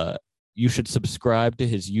topics. You should subscribe to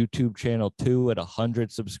his YouTube channel too. At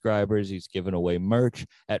 100 subscribers, he's giving away merch.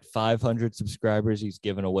 At 500 subscribers, he's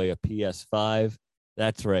giving away a PS5.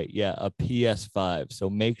 That's right. Yeah, a PS5. So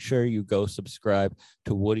make sure you go subscribe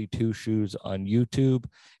to Woody Two Shoes on YouTube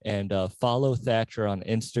and follow Thatcher on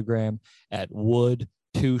Instagram at Wood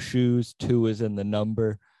Two Shoes. 2 is in the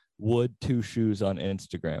number. Wood Two Shoes on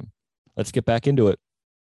Instagram. Let's get back into it.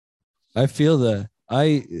 I feel that.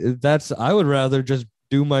 I would rather just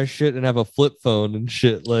do my shit and have a flip phone and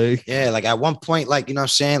shit. Like, yeah, like at one point, like, you know what I'm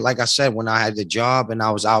saying? Like I said, when I had the job and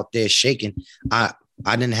I was out there shaking, I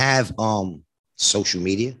didn't have social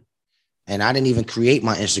media, and I didn't even create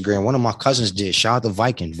my Instagram. One of my cousins did. Shout out to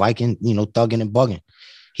Viking, you know, thugging and bugging.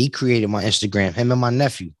 He created my Instagram, him and my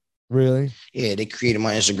nephew. really? Yeah, they created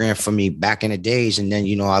my Instagram for me back in the days, and then,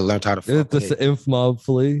 you know, I learned how to fuck Is it with the Inf Mob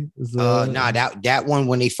Flea? Nah, that one,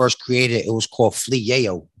 when they first created it was called Flea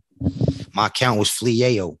Yayo. My account was Flea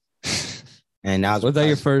Yayo. And was that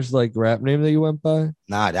your first like rap name that you went by?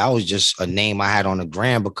 Nah, that was just a name I had on the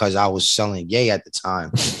gram because I was selling yay at the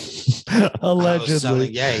time. Allegedly. I was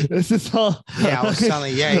selling yay. This is all. Yeah, I was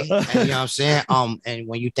selling yay. And, you know what I'm saying? And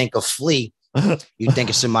when you think of Flea, you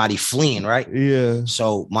think of somebody fleeing, right? Yeah.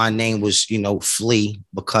 So my name was, you know, Flea,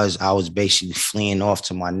 because I was basically fleeing off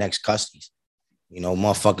to my next custody. You know,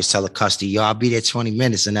 motherfuckers tell a custody, yo, I'll be there 20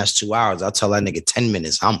 minutes and that's 2 hours. I'll tell that nigga 10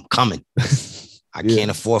 minutes, I'm coming. I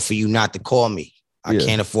can't afford for you not to call me. I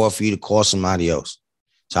can't afford for you to call somebody else.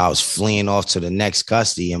 So I was fleeing off to the next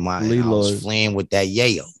custody, and I was fleeing with that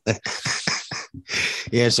yayo.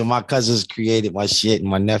 Yeah, so my cousins created my shit, and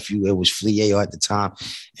my nephew, it was Flea Yayo at the time.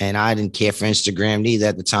 And I didn't care for Instagram neither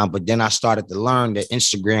at the time. But then I started to learn that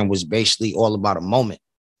Instagram was basically all about a moment.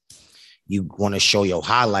 You want to show your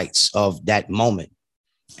highlights of that moment.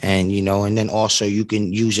 And, you know, and then also you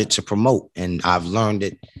can use it to promote. And I've learned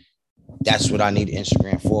that that's what I needed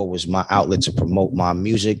Instagram for, was my outlet to promote my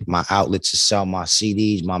music, my outlet to sell my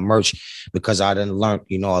CDs, my merch, because I didn't learn,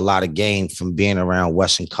 you know, a lot of game from being around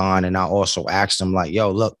Weston Khan. And I also asked them like,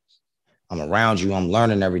 yo, look, I'm around you. I'm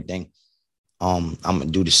learning everything. I'm going to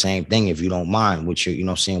do the same thing if you don't mind, which you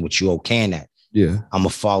know what I'm saying, what you okay in that. Yeah. I'm going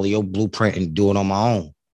to follow your blueprint and do it on my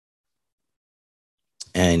own.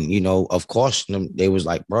 And, you know, of course, they was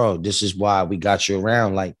like, bro, this is why we got you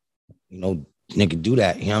around. Like, you know, nigga, do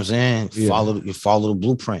that. You know what I'm saying? Yeah. Follow the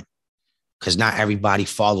blueprint, because not everybody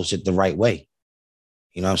follows it the right way.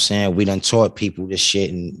 You know what I'm saying? We done taught people this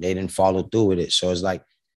shit and they didn't follow through with it. So it's like,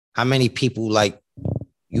 how many people, like,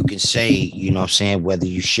 you can say, you know what I'm saying, whether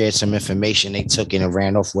you shared some information, they took it and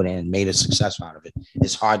ran off with it and made a success out of it.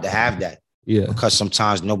 It's hard to have that. Yeah. Because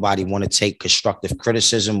sometimes nobody want to take constructive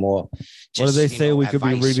criticism or just, what do they say? We advice.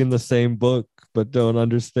 Could be reading the same book, but don't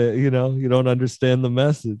understand, you know, you don't understand the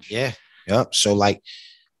message. Yeah. Yep. So like,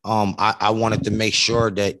 I wanted to make sure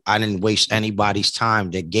that I didn't waste anybody's time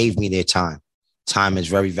that gave me their time. Time is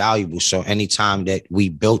very valuable. So anytime that we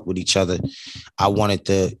built with each other, I wanted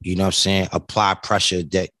to, you know what I'm saying, apply pressure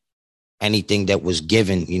that anything that was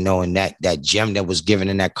given, you know, and that gem that was given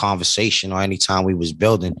in that conversation or anytime we was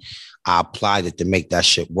building, I applied it to make that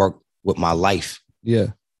shit work with my life. Yeah.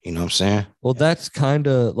 You know what I'm saying? Well, that's kind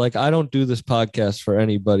of like, I don't do this podcast for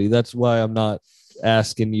anybody. That's why I'm not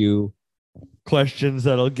asking you questions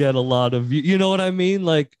that'll get a lot of you know what I mean?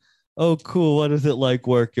 Like, oh, cool, what is it like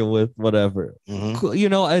working with whatever? Mhm. Cool, you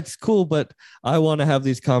know, it's cool, but I want to have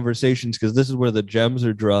these conversations because this is where the gems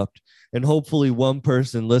are dropped, and hopefully one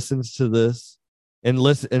person listens to this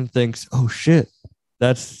and thinks, oh shit,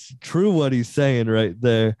 that's true what he's saying right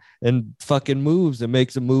there, and fucking moves and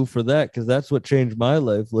makes a move for that, because that's what changed my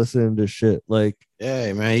life, listening to shit like.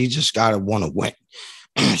 Yeah, man, you just gotta want to win.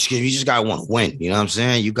 Excuse me, you just gotta want to win. You know what I'm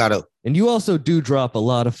saying? You gotta. And you also do drop a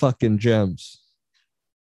lot of fucking gems.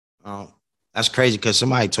 That's crazy because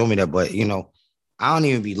somebody told me that, but you know, I don't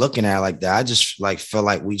even be looking at it like that. I just like feel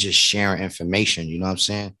like we just sharing information. You know what I'm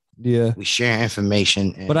saying? Yeah. We share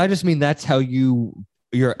information. But I just mean that's how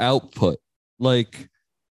your output. Like,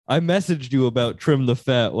 I messaged you about Trim the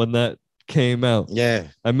Fat when that came out. Yeah.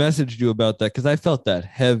 I messaged you about that because I felt that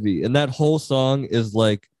heavy. And that whole song is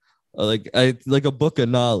like a book of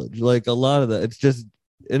knowledge. Like a lot of that. It's just,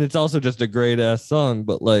 and it's also just a great ass song,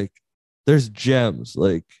 but like there's gems.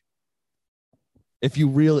 Like, if you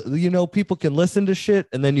really, you know, people can listen to shit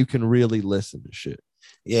and then you can really listen to shit.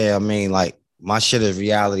 Yeah, I mean, like my shit is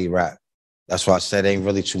reality rap. That's why I said it ain't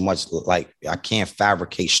really too much. Like I can't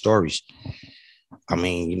fabricate stories. I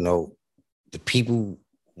mean, you know, the people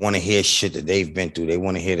want to hear shit that they've been through. They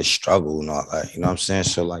want to hear the struggle and all that. You know what I'm saying?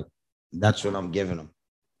 So like, that's what I'm giving them.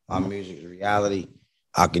 My music is reality.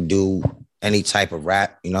 I could do any type of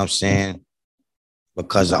rap. You know what I'm saying?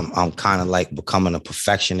 Because I'm kind of like becoming a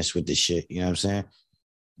perfectionist with this shit. You know what I'm saying?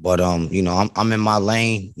 But you know, I'm in my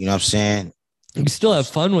lane. You know what I'm saying? You still have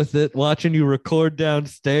fun with it, watching you record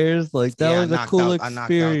downstairs. Like that was a cool experience. I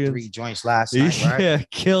knocked out 3 joints last night, right? Yeah,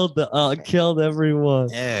 killed everyone.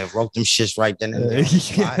 Yeah, wrote them shishs right then and there.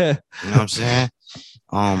 Yeah. You know what I'm saying?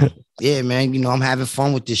 Yeah, man. You know, I'm having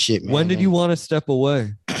fun with this shit, man. When did you want to step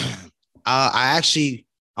away? I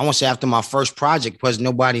want to say after my first project, because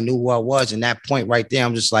nobody knew who I was. And that point right there,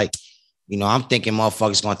 I'm just like, you know, I'm thinking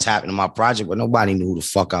motherfuckers gonna tap into my project, but nobody knew who the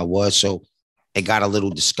fuck I was. So it got a little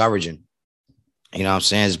discouraging. You know what I'm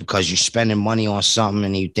saying? It's because you're spending money on something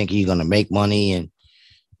and you think you're gonna make money and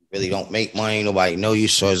really don't make money. Nobody know you.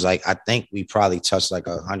 So it's like, I think we probably touched like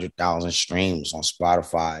 100,000 streams on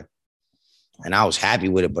Spotify. And I was happy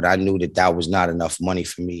with it, but I knew that was not enough money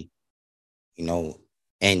for me, you know,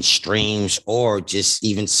 and streams or just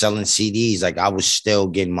even selling CDs. Like I was still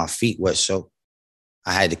getting my feet wet. So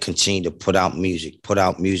I had to continue to put out music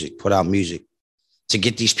to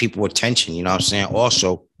get these people attention. You know what I'm saying?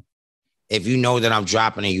 Also, if you know that I'm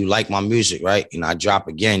dropping and you like my music, right? And I drop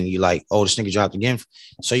again, you like, oh, this nigga dropped again.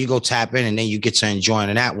 So you go tap in and then you get to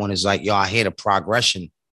enjoying that one. It's like, yo, I hear the progression.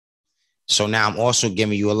 So now I'm also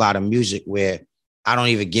giving you a lot of music where I don't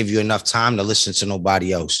even give you enough time to listen to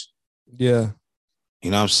nobody else. Yeah. You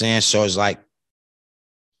know what I'm saying? So it's like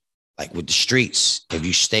with the streets, if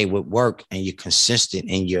you stay with work and you're consistent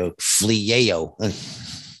and you're fleeo and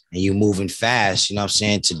you're moving fast, you know what I'm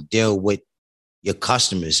saying, to deal with your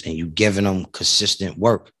customers and you giving them consistent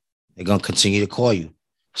work, they're going to continue to call you.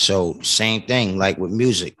 So same thing, like with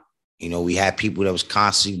music, you know, we had people that was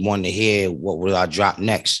constantly wanting to hear what will I drop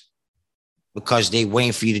next because they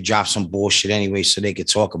waiting for you to drop some bullshit anyway so they could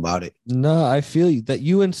talk about it. No, I feel you that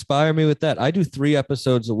you inspire me with that. I do 3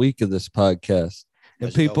 episodes a week of this podcast and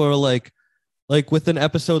That's people dope. are like with an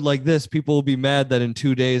episode like this, people will be mad that in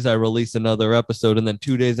 2 days I release another episode. And then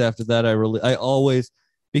 2 days after that, I always,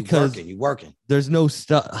 because you working. There's no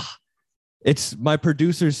stuff. It's my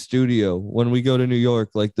producer's studio. When we go to New York,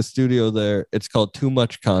 like the studio there, it's called Too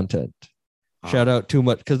Much Content. Shout out Too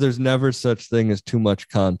Much, because there's never such thing as too much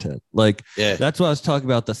content. Like, Yeah. That's why I was talking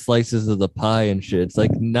about the slices of the pie and shit. It's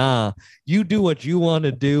like, nah, you do what you want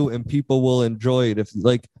to do and people will enjoy it. If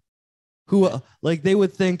like, they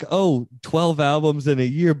would think, oh, 12 albums in a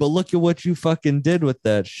year, but look at what you fucking did with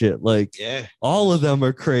that shit. Like, Yeah. all of them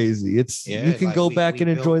are crazy. It's you can like go back and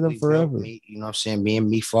enjoy them forever. You know what I'm saying? Me and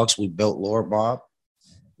Me Fucks, we built Lord Bob.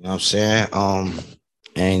 You know what I'm saying?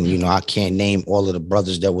 And you know, I can't name all of the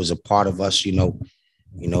brothers that was a part of us, you know,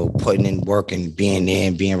 putting in work and being there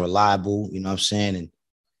and being reliable, you know what I'm saying? And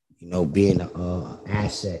you know, being an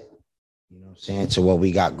asset, you know what I'm saying, to what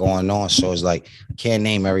we got going on. So it's like, I can't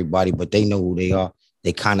name everybody, but they know who they are.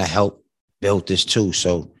 They kind of helped build this too.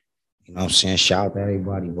 So, you know what I'm saying? Shout out to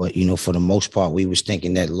everybody. But, you know, for the most part, we was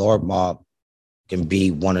thinking that Lord Mob can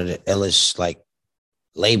be one of the illest, like,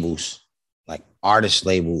 labels, like artist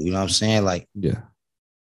label, you know what I'm saying? Like, Yeah.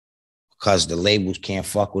 because the labels can't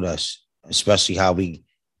fuck with us, especially how we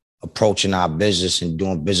approaching our business and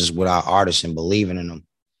doing business with our artists and believing in them.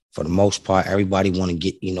 For the most part, everybody want to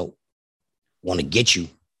get you.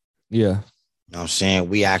 Yeah. You know what I'm saying?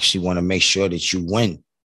 We actually want to make sure that you win.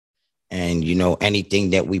 And, you know, anything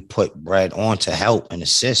that we put bread on to help and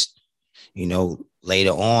assist, you know,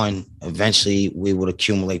 later on, eventually we would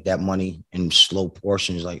accumulate that money in slow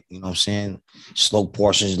portions, like, you know what I'm saying? Slow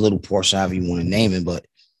portions, little portion, however you want to name it, but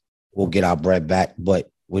we'll get our bread back. But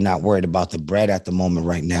we're not worried about the bread at the moment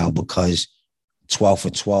right now because 12 for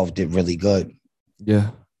 12 did really good.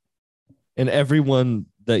 Yeah. And everyone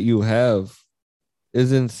that you have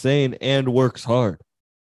is insane and works hard.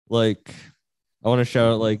 Like, I want to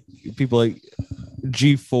shout out like people like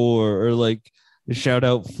G4 or like shout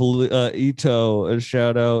out Ito and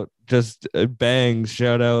shout out just Bangs,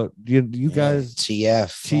 shout out you guys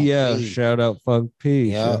TF, shout out Funk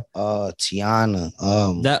P. Yeah,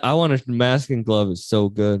 Tiana. That I want to Mask and Glove is so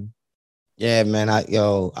good. Yeah, man. I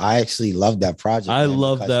actually love that project. I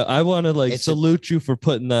love that. I want to like salute you for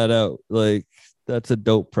putting that out. Like, that's a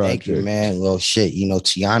dope project. Thank you, man. Well, shit, you know,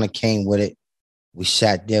 Tiana came with it. We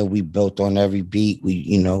sat there, we built on every beat. We,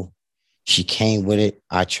 you know, she came with it.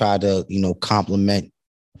 I tried to, you know, compliment,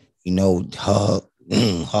 you know, her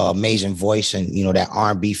amazing voice and, you know, that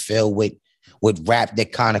R&B feel with rap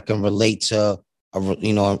that kind of can relate to,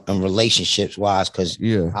 you know, in relationships wise. Cause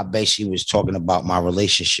I basically was talking about my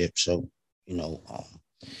relationship. So, you know,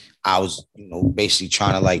 I was, you know, basically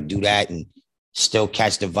trying to like do that and still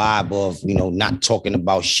catch the vibe of, you know, not talking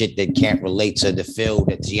about shit that can't relate to the feel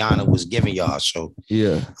that Tiana was giving y'all. So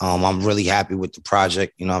I'm really happy with the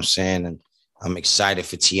project, you know what I'm saying? And I'm excited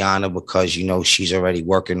for Tiana because, you know, she's already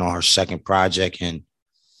working on her second project and,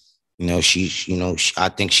 you know, she's, you know, I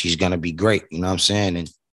think she's going to be great, you know what I'm saying? And,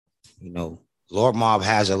 you know, Lord Mob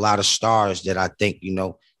has a lot of stars that I think, you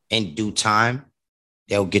know, in due time,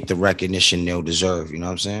 they'll get the recognition they'll deserve, you know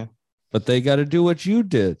what I'm saying? But they got to do what you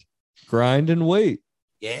did. Grind and wait.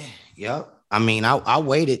 Yeah. I mean, I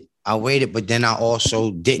waited, but then I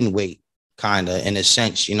also didn't wait, kind of, in a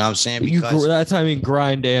sense. You know what I'm saying? Because that's I mean,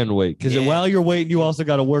 grind and wait. Because while you're waiting, you also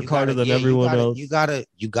got to work harder than everyone else. You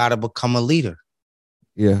gotta become a leader.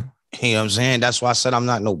 Yeah. You know what I'm saying? That's why I said I'm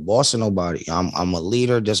not no boss of nobody. I'm a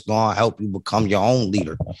leader that's gonna help you become your own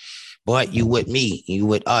leader. But you with me, you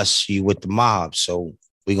with us, you with the mob. So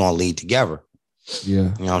we're gonna lead together. Yeah.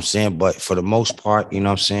 You know what I'm saying? But for the most part, you know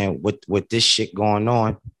what I'm saying, with this shit going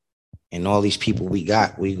on and all these people we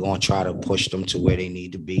got, we gonna try to push them to where they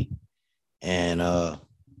need to be. And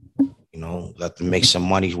you know, let them make some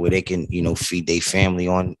money where they can, you know, feed their family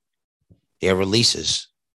on their releases.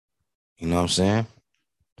 You know what I'm saying?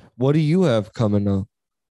 What do you have coming up?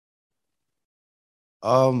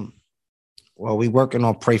 Well, we working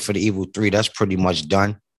on Pray for the Evil 3. That's pretty much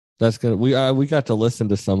done. That's good. We got to listen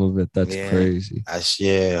to some of it. That's crazy. I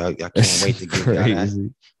can't wait to get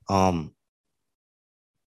crazy. That.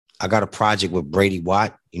 I got a project with Brady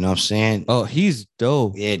Watt. You know what I'm saying? Oh, he's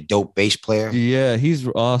dope. Yeah, dope bass player. Yeah, he's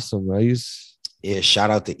awesome. Right? Shout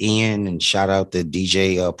out to Ian and shout out to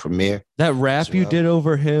DJ Premier. That rap you did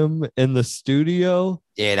over him in the studio.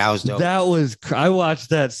 Yeah, that was dope. I watched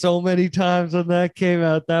that so many times when that came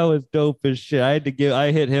out. That was dope as shit. I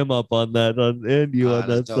hit him up on that on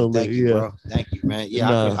that. So thank you, bro. Thank you, man.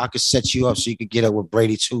 Yeah, I could set you up so you could get up with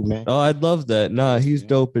Brady too, man. Oh, I'd love that. Nah, he's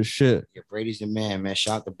dope as shit. Yeah, Brady's the man, man.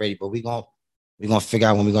 Shout out to Brady. But we gonna figure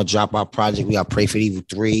out when we're gonna drop our project. We got Pray for the Evil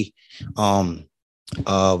 3.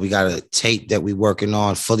 We got a tape that we working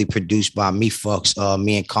on, fully produced by me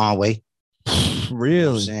and Conway. Really? You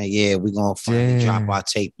know what I'm saying? Yeah, we're gonna finally drop our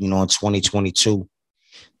tape, you know, in 2022.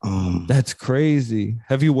 That's crazy.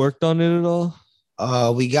 Have you worked on it at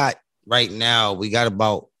all? We got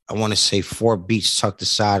about, I want to say 4 beats tucked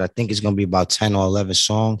aside. I think it's gonna be about 10 or 11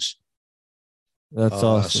 songs. That's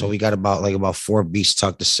awesome. So we got about 4 beats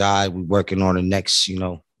tucked aside. We working on the next, you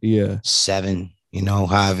know, 7. You know,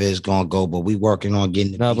 however it's gonna go, but we working on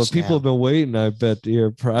getting the beats but people have been waiting, I bet, to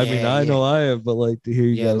hear. I know I have, but like to hear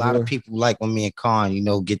you. Yeah, a lot of people like when me and Con, you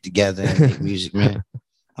know, get together and make music, man.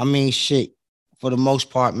 I mean, shit, for the most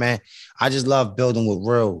part, man, I just love building with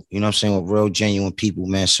real, you know what I'm saying, with real genuine people,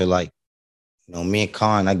 man. So like, you know, me and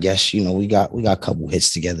Con, I guess, you know, we got a couple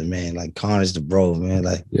hits together, man. Like Con is the bro, man.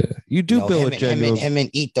 Like, yeah, you do build with genuine. Him and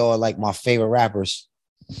Ito are like my favorite rappers.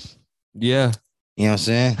 Yeah. You know what I'm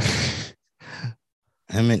saying?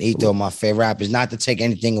 Him and Ito are my favorite rappers. Not to take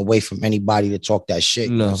anything away from anybody to talk that shit.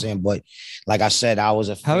 You know what I'm saying? But like I said, I was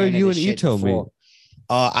a fan. How are you and Ito meet?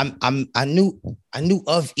 I knew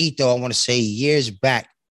of Ito, I want to say years back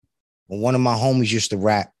when one of my homies used to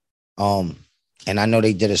rap. And I know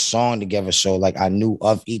they did a song together. So like I knew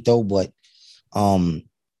of Ito, but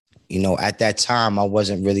you know, at that time I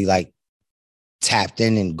wasn't really like tapped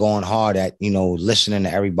in and going hard at, you know, listening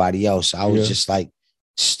to everybody else. I was just like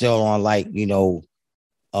still on like, you know,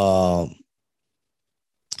 I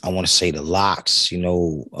want to say the Locks, you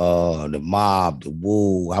know, the Mob, the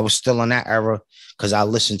Woo. I was still in that era because I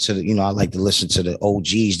listened to the, you know, I like to listen to the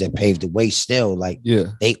OGs that paved the way still. Like,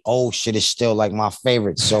 they old shit is still like my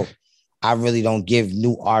favorite. So I really don't give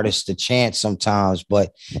new artists the chance sometimes.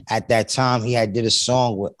 But at that time, he had did a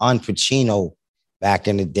song with Un Pacino back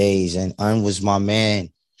in the days, and Un was my man,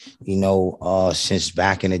 you know, since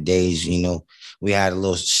back in the days, you know, we had a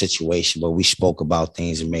little situation, but we spoke about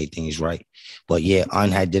things and made things right. But yeah,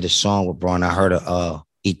 Un had did a song with bro, and I heard of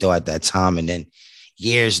Ito at that time. And then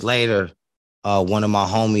years later, one of my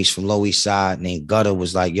homies from Lower East Side named Gutter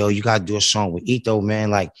was like, yo, you gotta do a song with Ito,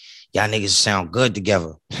 man. Like, y'all niggas sound good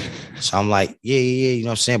together. So I'm like, yeah, you know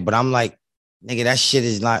what I'm saying? But I'm like, nigga, that shit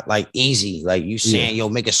is not like easy. Like you saying, yo,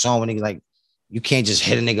 make a song with nigga, like you can't just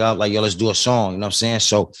hit a nigga up like, yo, let's do a song. You know what I'm saying?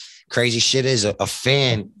 So crazy shit is a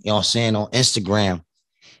fan, you know what I'm saying, on Instagram,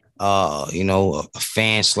 you know, a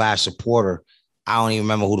fan / supporter. I don't even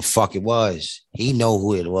remember who the fuck it was. He know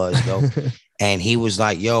who it was though. And he was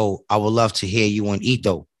like, yo, I would love to hear you and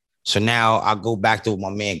Ito. So now I go back to what my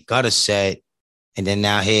man Gutter said. And then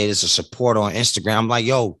now here is a supporter on Instagram. I'm like,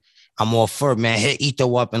 yo, I'm all for it, man. Hit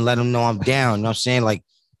Ito up and let him know I'm down. You know what I'm saying? Like,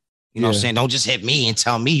 you know what I'm saying? Don't just hit me and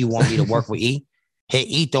tell me you want me to work with E. Hit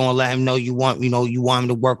Ito and let him know you want him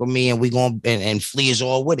to work with me, and we going and Flea is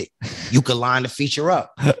all with it. You could line the feature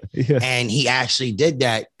up. And he actually did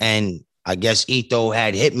that. And I guess Ito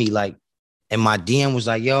had hit me like, and my DM was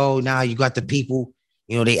like, yo, now you got the people,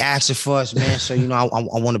 you know, they asking for us, man. So, you know,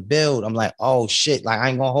 I want to build. I'm like, oh shit. Like, I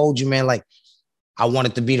ain't gonna hold you, man. Like, I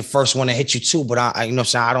wanted to be the first one to hit you too, but I you know what I'm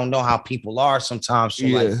saying, I don't know how people are sometimes. So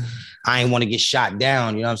like, I ain't want to get shot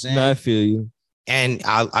down. You know what I'm saying? No, I feel you. And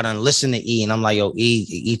I done listen to E, and I'm like, yo,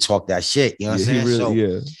 E talk that shit. You know what I'm saying?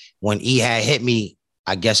 Really, so when E had hit me,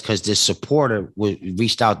 I guess because this supporter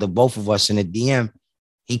reached out to both of us in the DM,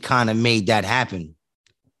 he kind of made that happen.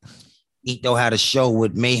 Ito had a show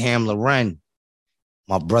with Mayhem Loren,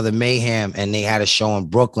 my brother Mayhem, and they had a show in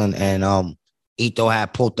Brooklyn, and Ito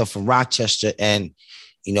had pulled up from Rochester, and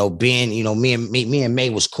you know, being, you know, me and May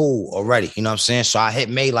was cool already, you know what I'm saying? So I hit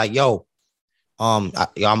May like, yo, I'm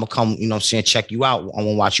gonna come, you know what I'm saying, check you out. I'm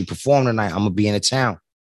gonna watch you perform tonight. I'm gonna be in the town.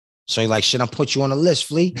 So he like, shit, I put you on the list,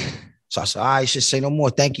 Flea. So I said, all right, should say no more.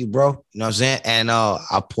 Thank you, bro. You know what I'm saying? And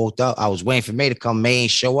I pulled up. I was waiting for May to come. May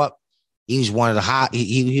ain't show up. He was one of the hot.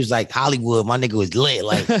 He was like Hollywood. My nigga was lit.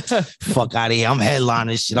 Like, fuck out of here. I'm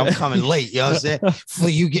headlining shit. I'm coming late. You know what I'm saying?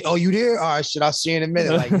 Flea, you there? All right, shit. I'll see you in a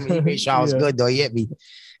minute. Like, he made sure I was good though. He hit me.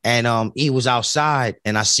 And E was outside,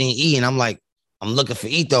 and I seen E, and I'm like, I'm looking for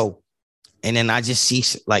Ito. And then I just see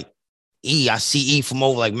like E. I see E from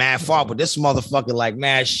over like mad far, but this motherfucker like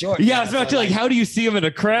mad short. Yeah, I was about to like, how do you see him in a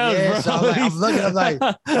crowd, bro? So I'm looking, I'm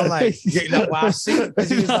like, you know, I see him because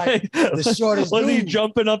he was like the shortest was dude. He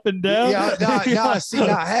jumping up and down?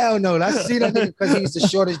 Hell no. I see that nigga because he's the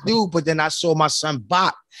shortest dude. But then I saw my son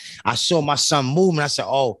Bop. I saw my son move, and I said,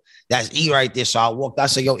 oh, that's E right there. So I walked out. I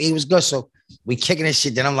said, yo, E was good. So we kicking this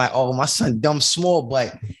shit. Then I'm like, oh, my son dumb small,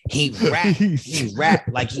 but he rap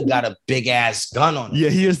like he got a big ass gun on him. Yeah,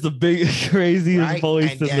 he is the big craziest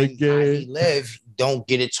voice and in the game. He live, don't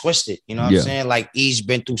get it twisted. You know what I'm saying? Like he's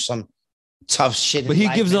been through some tough shit. But he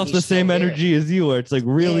gives off the same energy as you, where it's like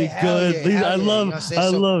really good. I love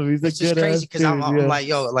him. He's a good crazy because I'm like,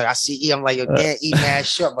 yo, like I see E, I'm like, yo, damn, E mad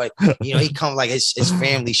short, but you know, he come like his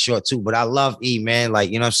family short too. But I love E, man.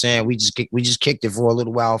 Like, you know what I'm saying? We just kicked it for a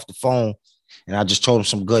little while off the phone. And I just told him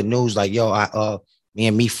some good news, like, yo, me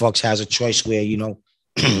and Me Fucks has a choice where, you know,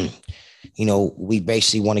 you know, we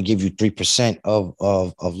basically want to give you 3%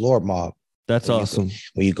 of Lord Mob. That's awesome.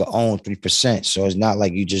 Where you can own 3%. So it's not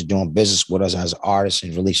like you just doing business with us as an artist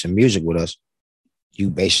and releasing music with us.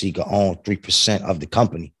 You basically can own 3% of the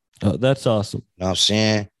company. Oh, that's awesome. You know what I'm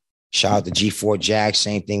saying? Shout out to G4 Jag.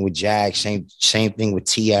 Same thing with Jag. Same thing with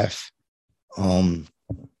TF.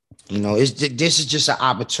 You know, this is just an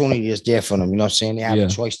opportunity that's there for them. You know what I'm saying? They have a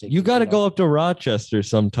choice. You got to go up to Rochester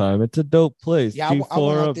sometime. It's a dope place. Yeah, I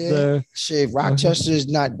went up there. Shit, Rochester is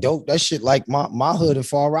not dope. That shit like my hood in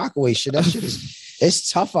Far Rockaway. Shit, that shit it's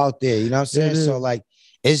tough out there. You know what I'm saying? So like,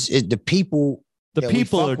 it's the people. The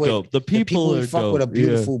people are dope. The people are fuck with are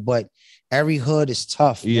beautiful, but every hood is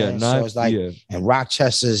tough. Yeah, so it's like, and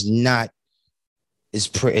Rochester is not.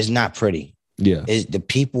 It's not pretty. Yeah, the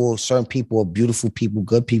people, certain people are beautiful people,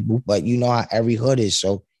 good people, but you know how every hood is.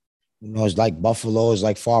 So, you know, it's like Buffalo, it's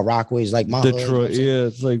like Far Rockaway, it's like my Detroit, hood, you know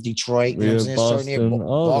it's like Detroit, you know what I'm saying? Boston,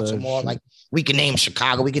 Baltimore, like we can name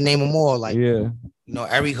Chicago, we can name them all. Like, you know,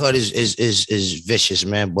 every hood is vicious,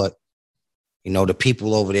 man. But you know, the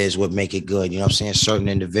people over there is what make it good. You know what I'm saying? Certain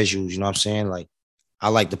individuals, you know what I'm saying? Like, I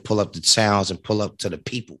like to pull up the towns and pull up to the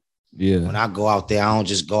people. Yeah. When I go out there, I don't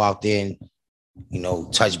just go out there and, you know,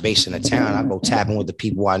 touch base in the town. I go tapping with the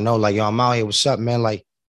people I know. Like, yo, I'm out here. What's up, man? Like,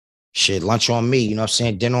 shit, lunch on me. You know what I'm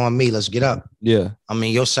saying? Dinner on me. Let's get up. Yeah. I'm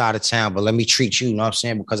in your side of town, but let me treat you. You know what I'm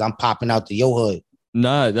saying? Because I'm popping out to your hood.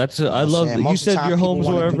 Nah, that's I love that. You said your home's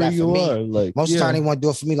wherever you are. Like most of the time they want to do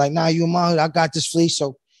it for me. Like, nah, you in my hood. I got this fleece.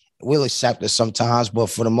 So we'll accept it sometimes. But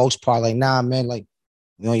for the most part, like, nah, man, like,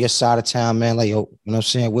 you know, your side of town, man. Like, yo, you know what I'm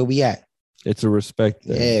saying? Where we at? It's a respect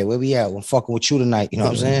thing. Yeah, where we at? I'm fucking with you tonight. You know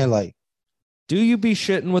what I'm saying? Like, do you be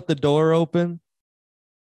shitting with the door open?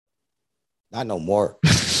 not no more.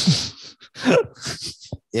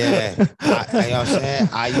 Yeah, you know what I'm saying?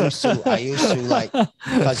 I used to like,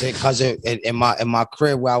 because in my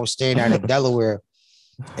crib where I was staying at in Delaware,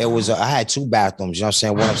 it was I had 2 bathrooms. You know what I'm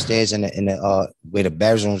saying? One upstairs in the where the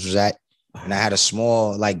bedrooms was at, and I had a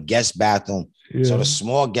small like guest bathroom. Yeah. So the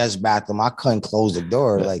small guest bathroom, I couldn't close the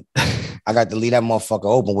door. Like, I got to leave that motherfucker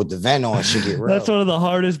open with the vent on. Shit get real. That's one of the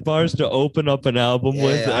hardest bars to open up an album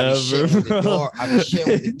with I be ever. shitting with the door. I be shitting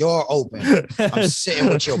with the door open. I'm sitting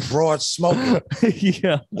with your broad smoking.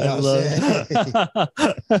 Yeah, You know what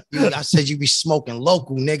I'm saying? I said you be smoking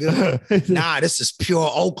local, nigga. Nah, this is pure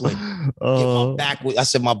Oakland. My back I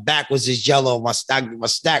said my back was just yellow. My stack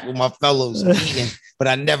with my fellows eating, but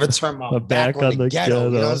I never turned my back on the ghetto.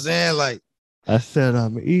 You know what I'm saying? Like, I said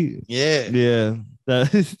I'm eating. Yeah. Yeah.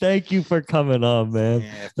 Thank you for coming on, man.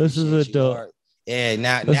 Yeah, this is a dope. Hard. Yeah,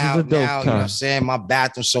 now, you know what I'm saying? My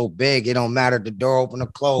bathroom's so big, it don't matter the door open or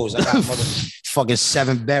close. I got a motherfucking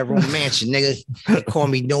 7-bedroom mansion, nigga. They call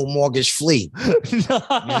me No Mortgage Flea. You know what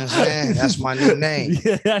I'm saying? That's my new name.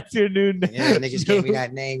 Yeah, that's your new name. Yeah, niggas gave me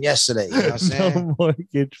that name yesterday. You know what I'm saying? No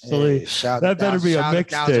Mortgage Flea. Yeah, that better be a mixtape.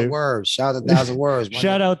 Shout out 1,000 words. Shout out 1,000 words.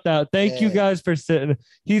 Shout out that. Thank you guys for sitting.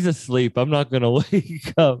 He's asleep. I'm not gonna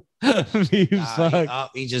wake up. He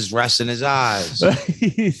just resting his eyes.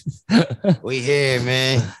 We here,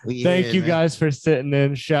 man. Thank you guys for sitting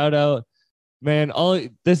in. Shout out, man.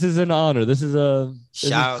 This is an honor. This is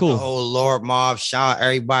shout cool. out the whole Lord Mob. Shout out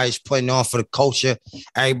everybody's putting on for the culture.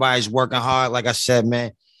 Everybody's working hard. Like I said,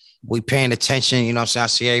 man, we paying attention. You know what I'm saying? I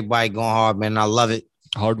see everybody going hard, man. I love it.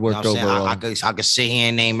 Hard work overall. I could sit here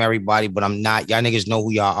and name everybody, but I'm not. Y'all niggas know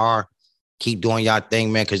who y'all are. Keep doing y'all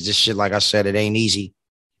thing, man, because this shit, like I said, it ain't easy.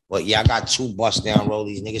 But yeah, I got 2 bust down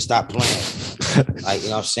rollies. Niggas, stop playing. Like, you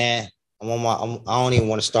know what I'm saying? I don't even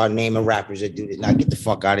want to start naming rappers that do this. Now get the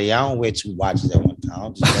fuck out of here. I don't wear 2 watches at one time. I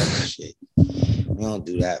don't just wear that shit. We don't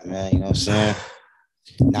do that, man. You know what I'm saying?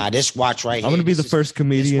 Nah, this watch right here. I'm gonna be the first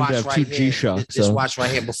comedian to have 2 G-Shocks. This watch right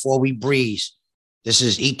here, before we breeze. This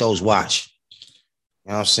is Ito's watch. You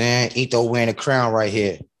know what I'm saying? Ito wearing a crown right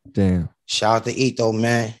here. Damn. Shout out to Ito,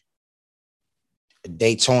 man. A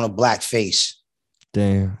Daytona blackface.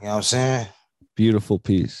 Damn. You know what I'm saying? Beautiful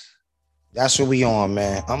piece. That's what we on,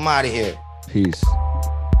 man. I'm out of here. Peace.